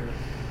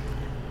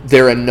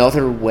 They're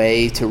another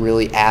way to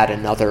really add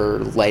another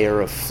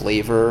layer of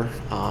flavor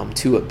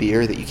to a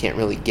beer that you can't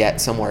really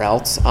get somewhere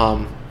else.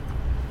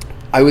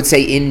 I would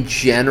say in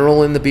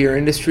general in the beer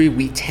industry,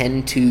 we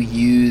tend to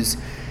use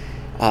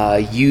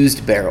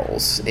used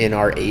barrels in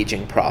our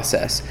aging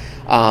process.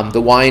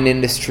 The wine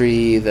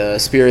industry, the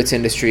spirits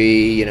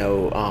industry,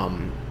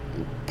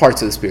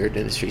 parts of the spirit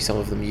industry, some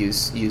of them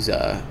use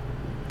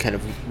kind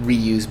of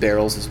reuse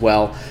barrels as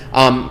well,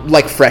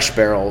 like fresh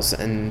barrels,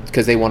 and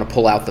because they want to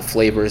pull out the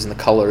flavors and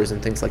the colors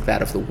and things like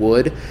that of the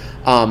wood.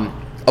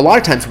 A lot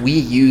of times we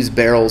use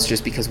barrels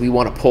just because we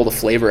want to pull the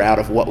flavor out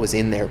of what was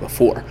in there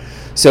before.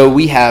 So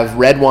we have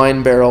red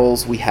wine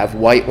barrels, we have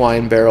white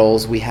wine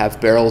barrels, we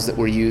have barrels that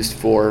were used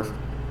for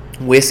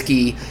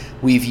whiskey.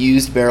 We've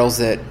used barrels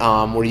that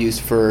were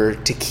used for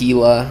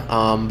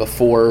tequila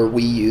before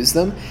we use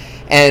them.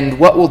 And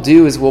what we'll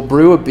do is we'll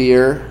brew a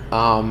beer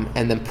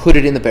and then put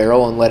it in the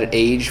barrel and let it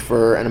age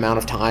for an amount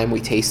of time. We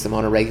taste them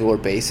on a regular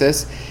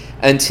basis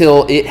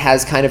until it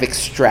has kind of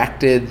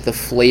extracted the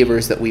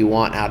flavors that we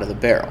want out of the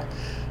barrel.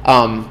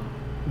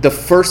 The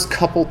first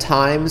couple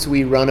times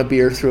we run a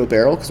beer through a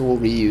barrel, because we'll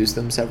reuse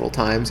them several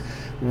times,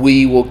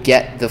 we will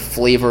get the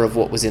flavor of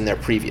what was in there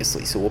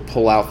previously. So we'll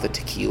pull out the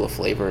tequila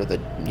flavor, the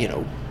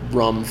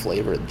rum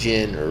flavor,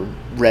 gin or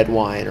red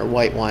wine or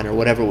white wine or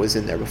whatever was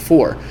in there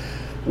before.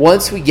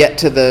 Once we get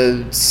to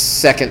the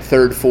second,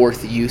 third,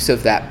 fourth use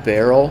of that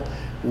barrel,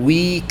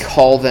 we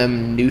call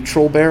them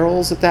neutral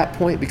barrels at that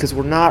point, because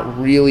we're not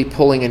really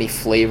pulling any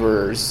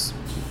flavors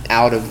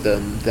out of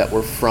them that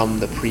were from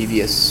the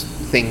previous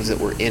things that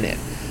were in it.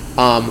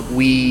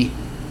 We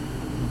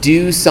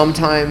do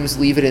sometimes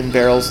leave it in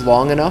barrels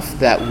long enough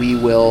that we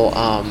will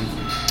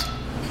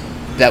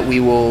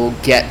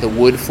get the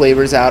wood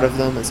flavors out of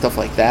them and stuff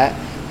like that.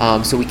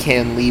 So we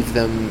can leave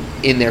them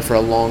in there for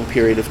a long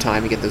period of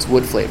time to get those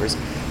wood flavors.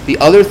 The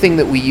other thing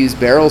that we use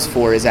barrels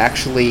for is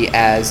actually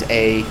as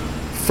a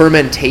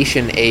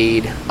fermentation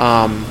aid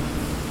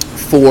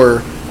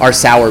for our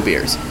sour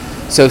beers.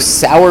 So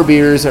sour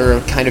beers are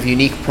a kind of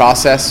unique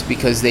process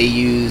because they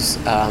use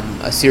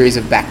a series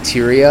of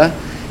bacteria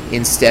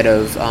instead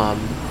of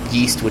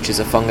yeast, which is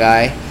a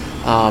fungi,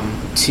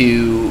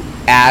 to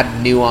add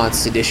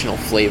nuanced additional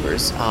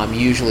flavors,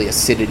 usually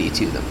acidity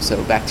to them.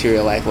 So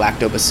bacteria like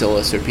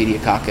Lactobacillus or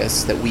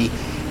Pediococcus that we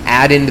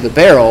add into the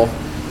barrel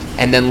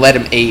and then let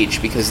them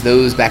age, because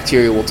those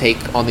bacteria will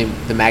take on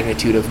the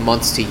magnitude of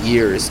months to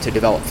years to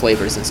develop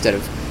flavors instead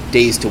of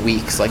days to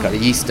weeks like our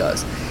yeast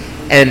does.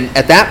 And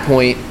at that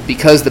point,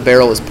 because the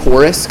barrel is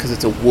porous, because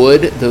it's a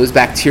wood, those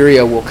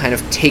bacteria will kind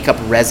of take up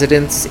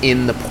residence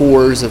in the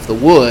pores of the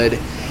wood,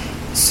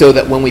 so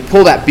that when we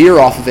pull that beer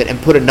off of it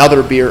and put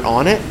another beer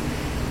on it,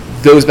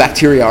 those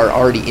bacteria are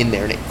already in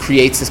there, and it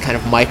creates this kind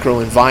of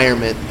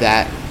microenvironment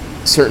that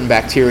certain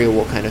bacteria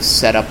will kind of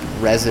set up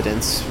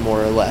residence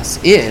more or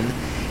less in,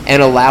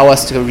 and allow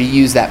us to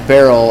reuse that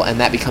barrel, and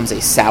that becomes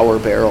a sour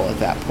barrel at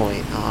that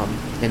point.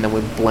 And then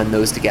we blend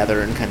those together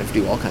and kind of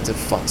do all kinds of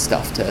fun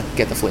stuff to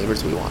get the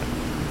flavors we want.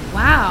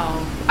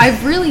 Wow.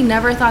 I've really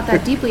never thought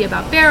that deeply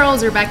about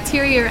barrels or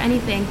bacteria or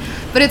anything,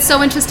 but it's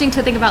so interesting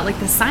to think about like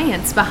the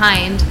science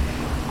behind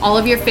all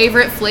of your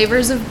favorite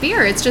flavors of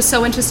beer. It's just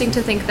so interesting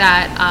to think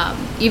that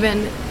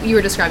even you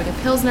were describing a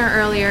Pilsner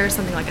earlier,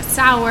 something like a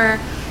sour,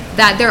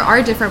 that there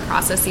are different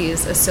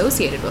processes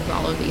associated with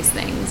all of these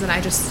things, and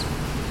I just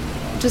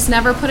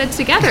never put it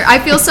together. I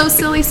feel so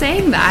silly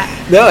saying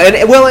that. No,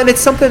 and it's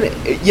something,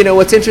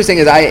 what's interesting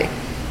is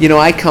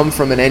I come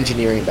from an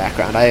engineering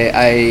background.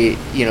 I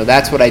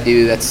that's what I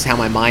do. That's how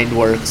my mind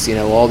works,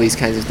 all these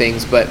kinds of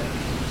things. But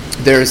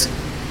there's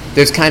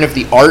kind of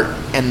the art,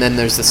 and then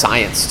there's the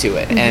science to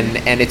it.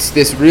 Mm-hmm. And it's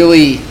this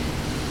really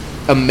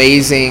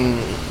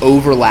amazing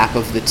overlap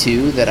of the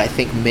two that I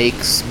think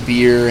makes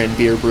beer and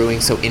beer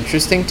brewing so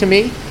interesting to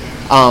me.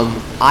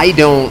 I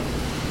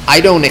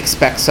don't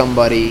expect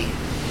somebody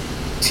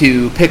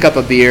to pick up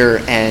a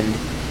beer and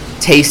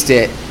taste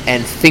it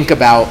and think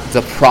about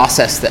the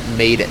process that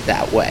made it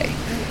that way.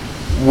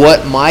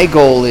 What my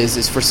goal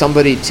is for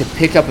somebody to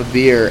pick up a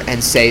beer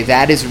and say,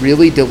 that is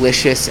really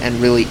delicious and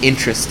really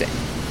interesting.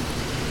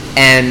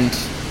 And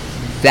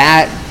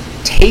that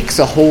takes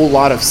a whole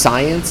lot of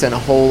science and a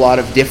whole lot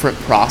of different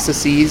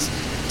processes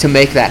to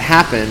make that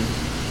happen.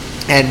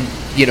 And,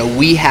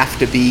 we have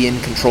to be in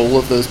control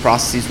of those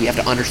processes. We have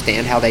to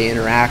understand how they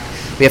interact.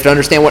 We have to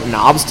understand what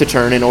knobs to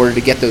turn in order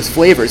to get those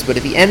flavors. But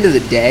at the end of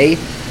the day,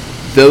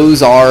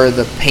 those are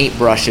the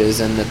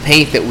paintbrushes and the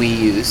paint that we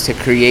use to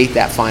create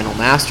that final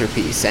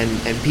masterpiece.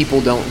 And people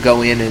don't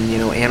go in and,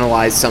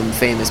 analyze some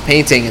famous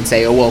painting and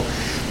say, oh, well,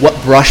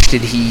 what brush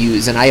did he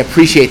use? And I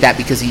appreciate that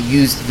because he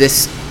used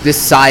this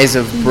size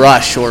of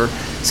brush or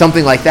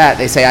something like that.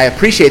 They say, I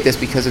appreciate this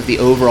because of the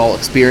overall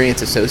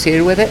experience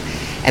associated with it.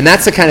 And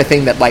that's the kind of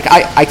thing that, like,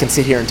 I can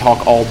sit here and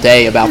talk all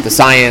day about the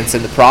science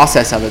and the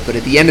process of it, but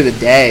at the end of the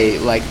day,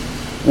 like,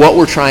 what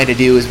we're trying to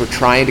do is we're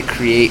trying to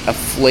create a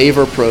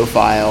flavor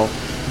profile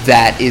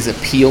that is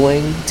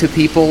appealing to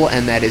people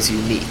and that is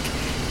unique.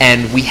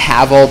 And we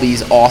have all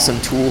these awesome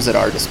tools at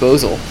our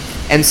disposal.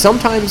 And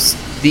sometimes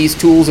these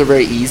tools are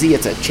very easy.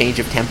 It's a change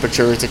of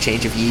temperature, it's a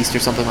change of yeast or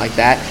something like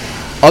that.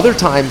 Other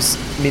times,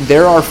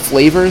 there are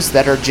flavors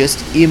that are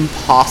just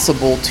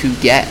impossible to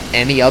get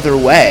any other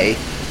way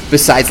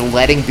besides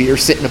letting beer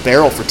sit in a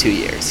barrel for 2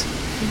 years.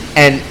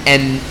 And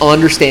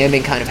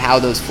understanding kind of how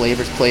those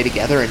flavors play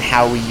together and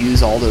how we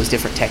use all those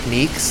different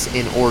techniques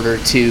in order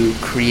to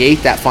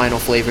create that final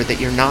flavor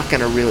that you're not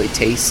going to really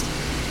taste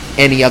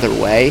any other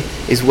way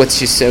is what's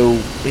just so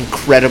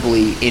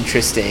incredibly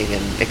interesting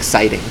and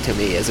exciting to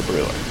me as a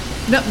brewer.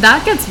 No,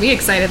 that gets me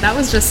excited. That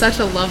was just such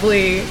a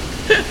lovely,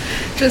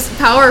 just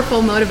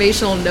powerful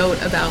motivational note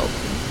about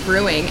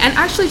brewing, and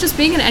actually just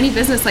being in any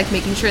business, like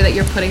making sure that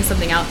you're putting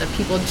something out that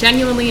people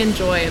genuinely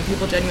enjoy and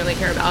people genuinely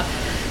care about.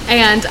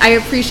 And I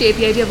appreciate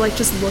the idea of like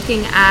just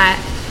looking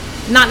at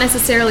not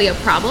necessarily a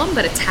problem,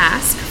 but a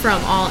task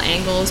from all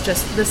angles,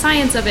 just the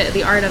science of it,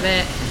 the art of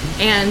it.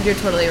 And you're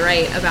totally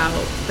right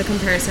about the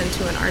comparison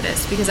to an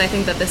artist, because I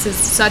think that this is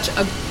such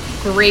a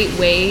great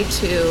way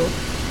to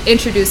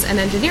introduce an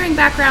engineering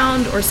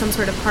background or some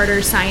sort of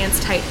harder science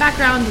type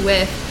background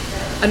with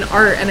an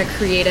art and a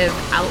creative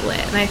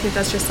outlet. And I think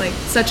that's just like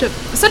such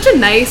a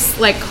nice,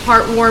 like,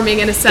 heartwarming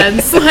in a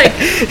sense, like,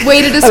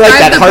 way to describe I like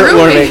that, the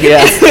brewing.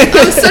 Yeah.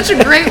 That was such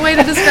a great way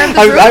to describe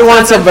the brewing. I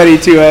want somebody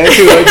to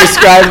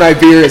describe my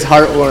beer as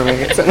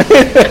heartwarming.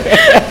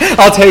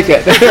 I'll take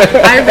it.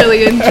 I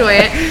really enjoy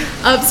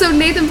it. So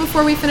Nathan,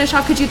 before we finish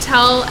off, could you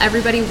tell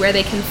everybody where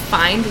they can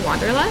find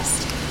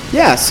Wanderlust?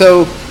 Yeah,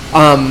 so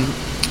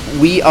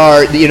we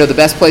are, the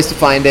best place to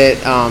find it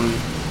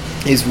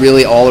is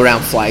really all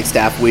around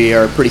Flagstaff. We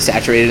are pretty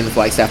saturated in the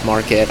Flagstaff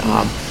market.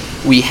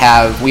 We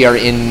are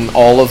in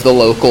all of the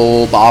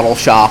local bottle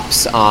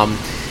shops.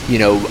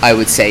 I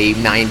would say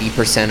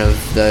 90%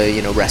 of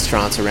the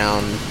restaurants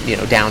around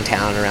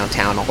downtown, around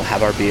town, all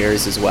have our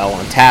beers as well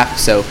on tap.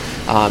 So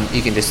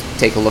you can just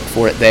take a look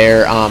for it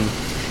there.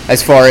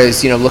 As far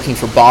as looking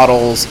for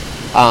bottles,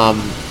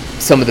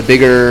 some of the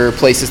bigger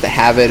places that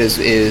have it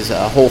is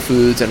Whole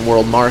Foods and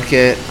World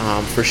Market,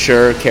 for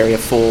sure, carry a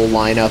full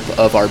lineup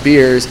of our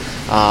beers.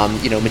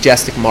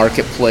 Majestic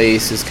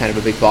Marketplace is kind of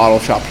a big bottle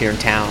shop here in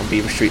town.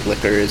 Beaver Street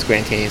Liquors,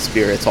 Grand Canyon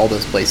Spirits, all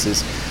those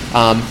places.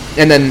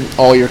 And then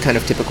all your kind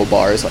of typical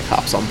bars like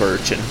Hops on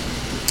Birch and,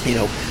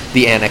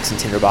 the Annex and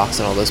Tinderbox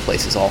and all those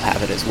places all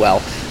have it as well.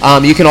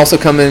 You can also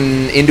come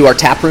into our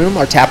tap room.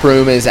 Our tap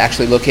room is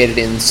actually located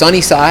in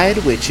Sunnyside,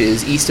 which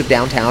is east of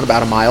downtown,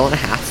 about 1.5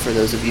 miles, for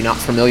those of you not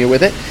familiar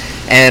with it.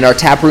 And our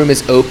tap room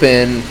is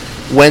open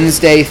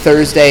Wednesday,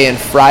 Thursday, and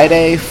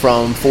Friday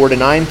from 4 to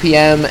 9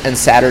 p.m. and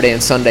Saturday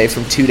and Sunday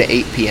from 2 to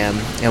 8 p.m.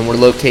 And we're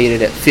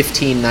located at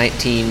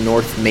 1519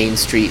 North Main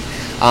Street.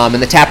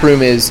 And the tap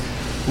room is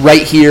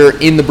right here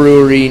in the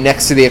brewery,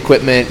 next to the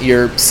equipment.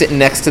 You're sitting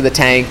next to the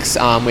tanks.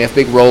 We have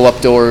big roll-up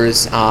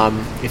doors.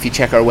 If you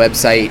check our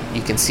website,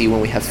 you can see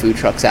when we have food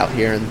trucks out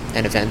here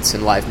and events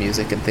and live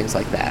music and things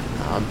like that.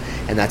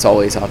 And that's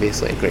always,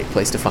 obviously, a great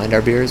place to find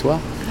our beer as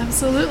well.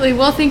 Absolutely.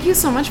 Well, thank you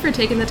so much for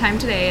taking the time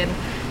today and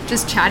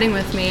just chatting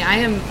with me. I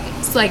am,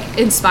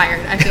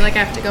 inspired. I feel like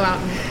I have to go out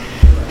and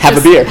have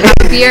a beer.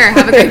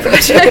 Have a great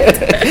project.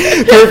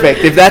 Perfect.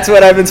 If that's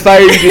what I've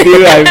inspired you to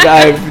do,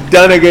 I've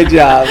done a good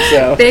job.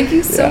 So thank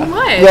you so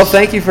much. Well,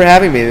 thank you for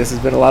having me. This has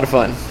been a lot of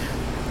fun.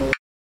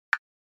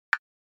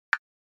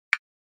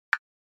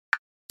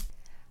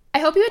 I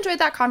hope you enjoyed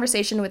that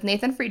conversation with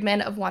Nathan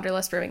Friedman of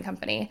Wanderlust Brewing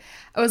Company.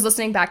 I was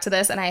listening back to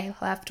this and I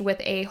left with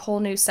a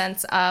whole new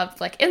sense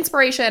of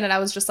inspiration, and I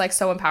was just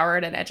so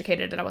empowered and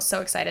educated, and I was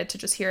so excited to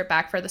just hear it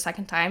back for the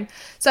second time.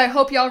 So I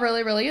hope y'all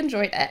really, really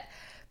enjoyed it.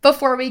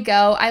 Before we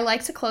go, I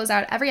like to close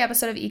out every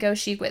episode of Ego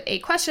Chic with a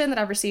question that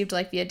I've received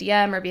via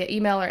DM or via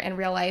email or in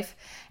real life.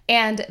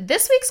 And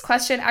this week's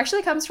question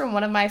actually comes from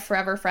one of my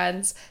forever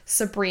friends,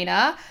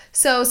 Sabrina.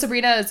 So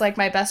Sabrina is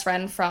my best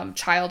friend from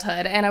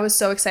childhood, and I was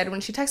so excited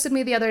when she texted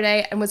me the other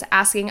day and was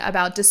asking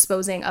about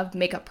disposing of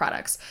makeup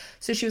products.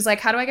 So she was like,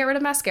 how do I get rid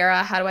of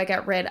mascara? How do I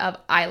get rid of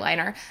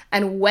eyeliner?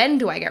 And when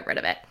do I get rid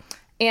of it?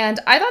 And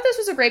I thought this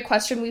was a great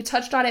question. We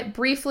touched on it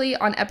briefly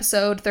on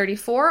episode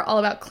 34, all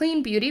about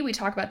clean beauty. We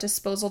talk about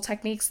disposal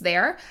techniques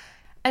there.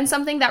 And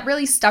something that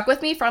really stuck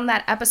with me from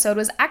that episode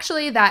was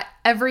actually that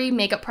every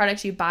makeup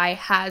product you buy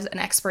has an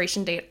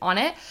expiration date on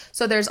it.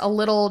 So there's a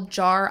little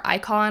jar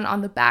icon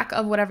on the back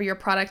of whatever your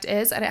product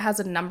is, and it has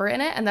a number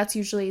in it, and that's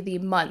usually the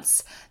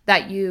months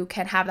that you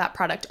can have that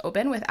product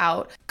open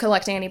without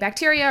collecting any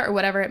bacteria or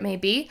whatever it may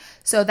be.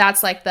 So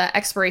that's like the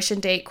expiration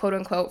date, quote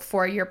unquote,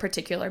 for your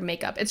particular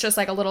makeup. It's just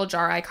like a little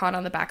jar icon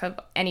on the back of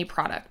any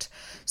product.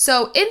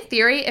 So in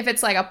theory, if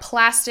it's like a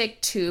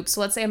plastic tube,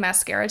 so let's say a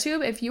mascara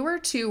tube, if you were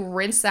to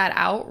rinse that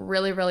out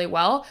really, really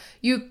well,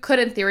 you could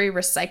in theory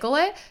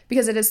recycle it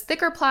because it is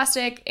thicker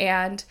plastic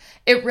and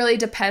it really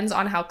depends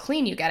on how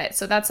clean you get it.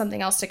 So that's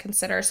something else to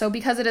consider. So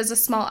because it is a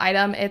small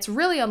item, it's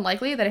really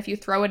unlikely that if you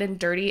throw it in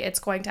dirty, it's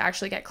going to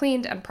actually get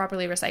cleaned and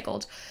properly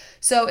recycled.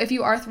 So if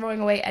you are throwing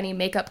away any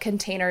makeup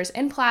containers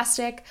in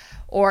plastic,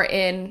 or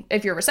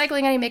if you're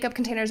recycling any makeup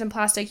containers in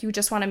plastic, you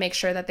just want to make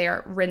sure that they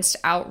are rinsed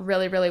out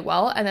really, really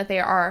well and that they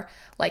are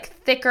like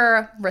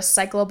thicker,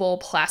 recyclable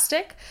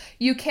plastic.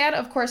 You can,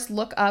 of course,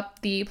 look up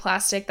the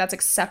plastic that's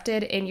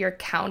accepted in your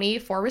county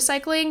for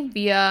recycling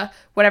via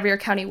whatever your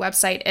county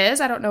website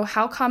is. I don't know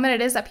how common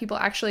it is that people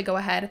actually go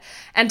ahead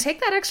and take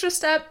that extra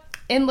step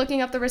in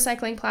looking up the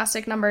recycling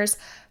plastic numbers.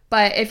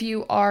 But if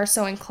you are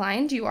so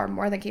inclined, you are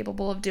more than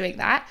capable of doing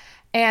that.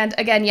 And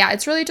again, yeah,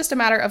 it's really just a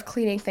matter of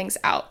cleaning things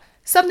out.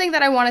 Something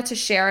that I wanted to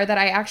share that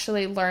I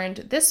actually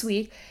learned this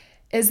week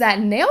is that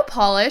nail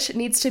polish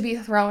needs to be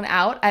thrown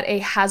out at a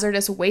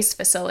hazardous waste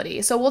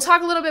facility. So we'll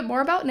talk a little bit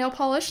more about nail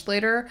polish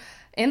later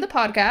in the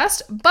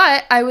podcast,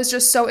 but I was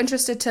just so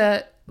interested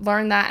to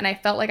learn that, and I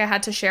felt like I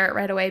had to share it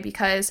right away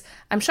because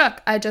I'm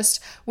shook. I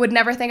just would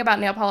never think about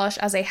nail polish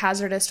as a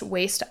hazardous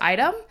waste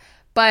item.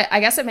 But I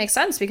guess it makes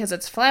sense because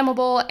it's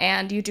flammable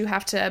and you do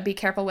have to be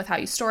careful with how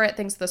you store it,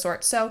 things of the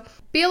sort. So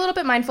be a little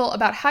bit mindful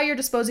about how you're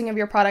disposing of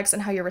your products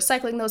and how you're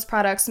recycling those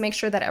products. Make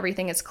sure that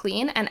everything is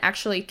clean and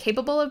actually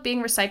capable of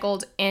being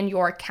recycled in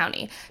your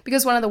county.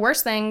 Because one of the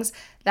worst things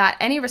that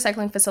any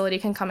recycling facility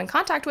can come in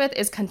contact with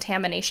is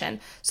contamination.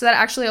 So that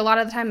actually a lot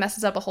of the time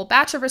messes up a whole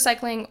batch of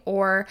recycling,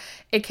 or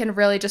it can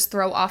really just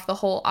throw off the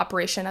whole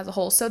operation as a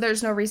whole. So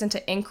there's no reason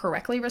to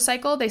incorrectly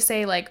recycle. They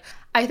say, like,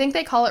 I think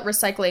they call it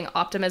recycling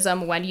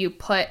optimism when you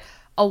put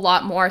a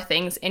lot more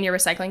things in your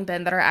recycling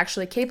bin that are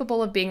actually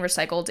capable of being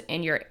recycled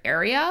in your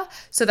area.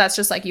 So that's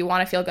just like you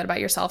want to feel good about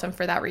yourself, and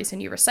for that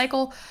reason you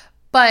recycle.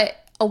 But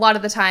a lot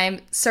of the time,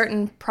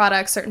 certain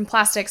products, certain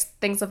plastics,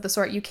 things of the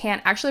sort, you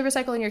can't actually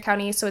recycle in your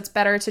county, so it's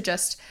better to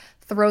just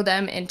throw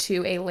them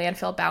into a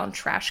landfill-bound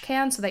trash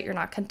can so that you're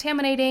not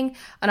contaminating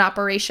an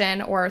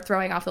operation or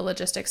throwing off the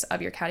logistics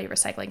of your county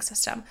recycling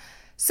system.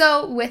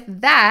 So with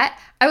that,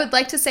 I would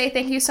like to say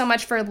thank you so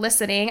much for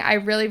listening. I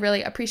really,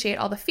 really appreciate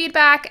all the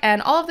feedback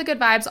and all of the good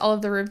vibes, all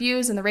of the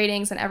reviews and the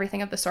ratings and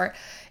everything of the sort.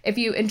 If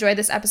you enjoyed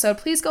this episode,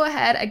 please go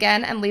ahead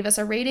again and leave us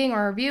a rating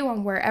or a review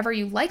on wherever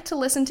you like to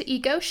listen to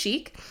Eco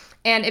Chic.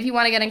 And if you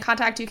want to get in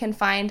contact, you can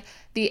find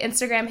the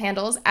Instagram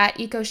handles at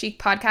Eco Chic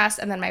Podcast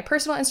and then my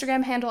personal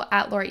Instagram handle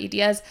at Laura E.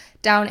 Diaz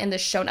down in the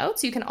show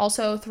notes. You can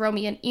also throw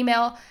me an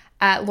email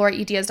at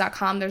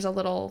lauraediaz.com. There's a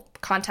little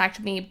contact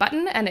me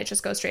button and it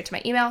just goes straight to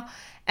my email.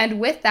 And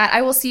with that,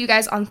 I will see you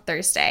guys on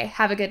Thursday.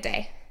 Have a good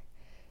day.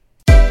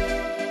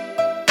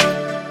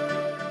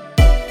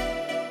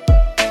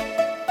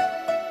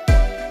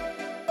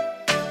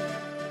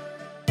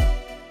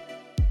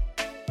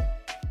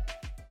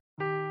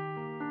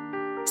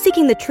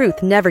 Seeking the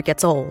truth never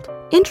gets old.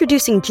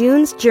 Introducing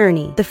June's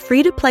Journey, the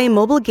free-to-play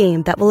mobile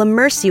game that will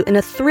immerse you in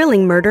a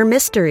thrilling murder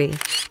mystery.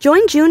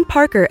 Join June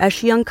Parker as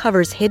she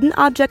uncovers hidden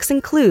objects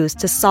and clues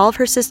to solve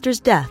her sister's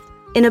death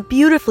in a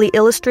beautifully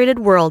illustrated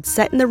world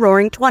set in the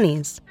Roaring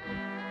 '20s.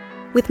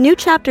 With new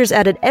chapters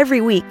added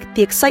every week,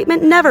 the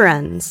excitement never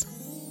ends.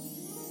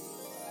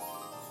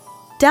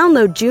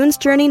 Download June's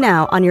Journey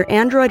now on your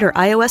Android or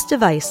iOS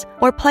device,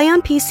 or play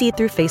on PC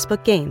through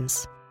Facebook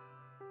Games.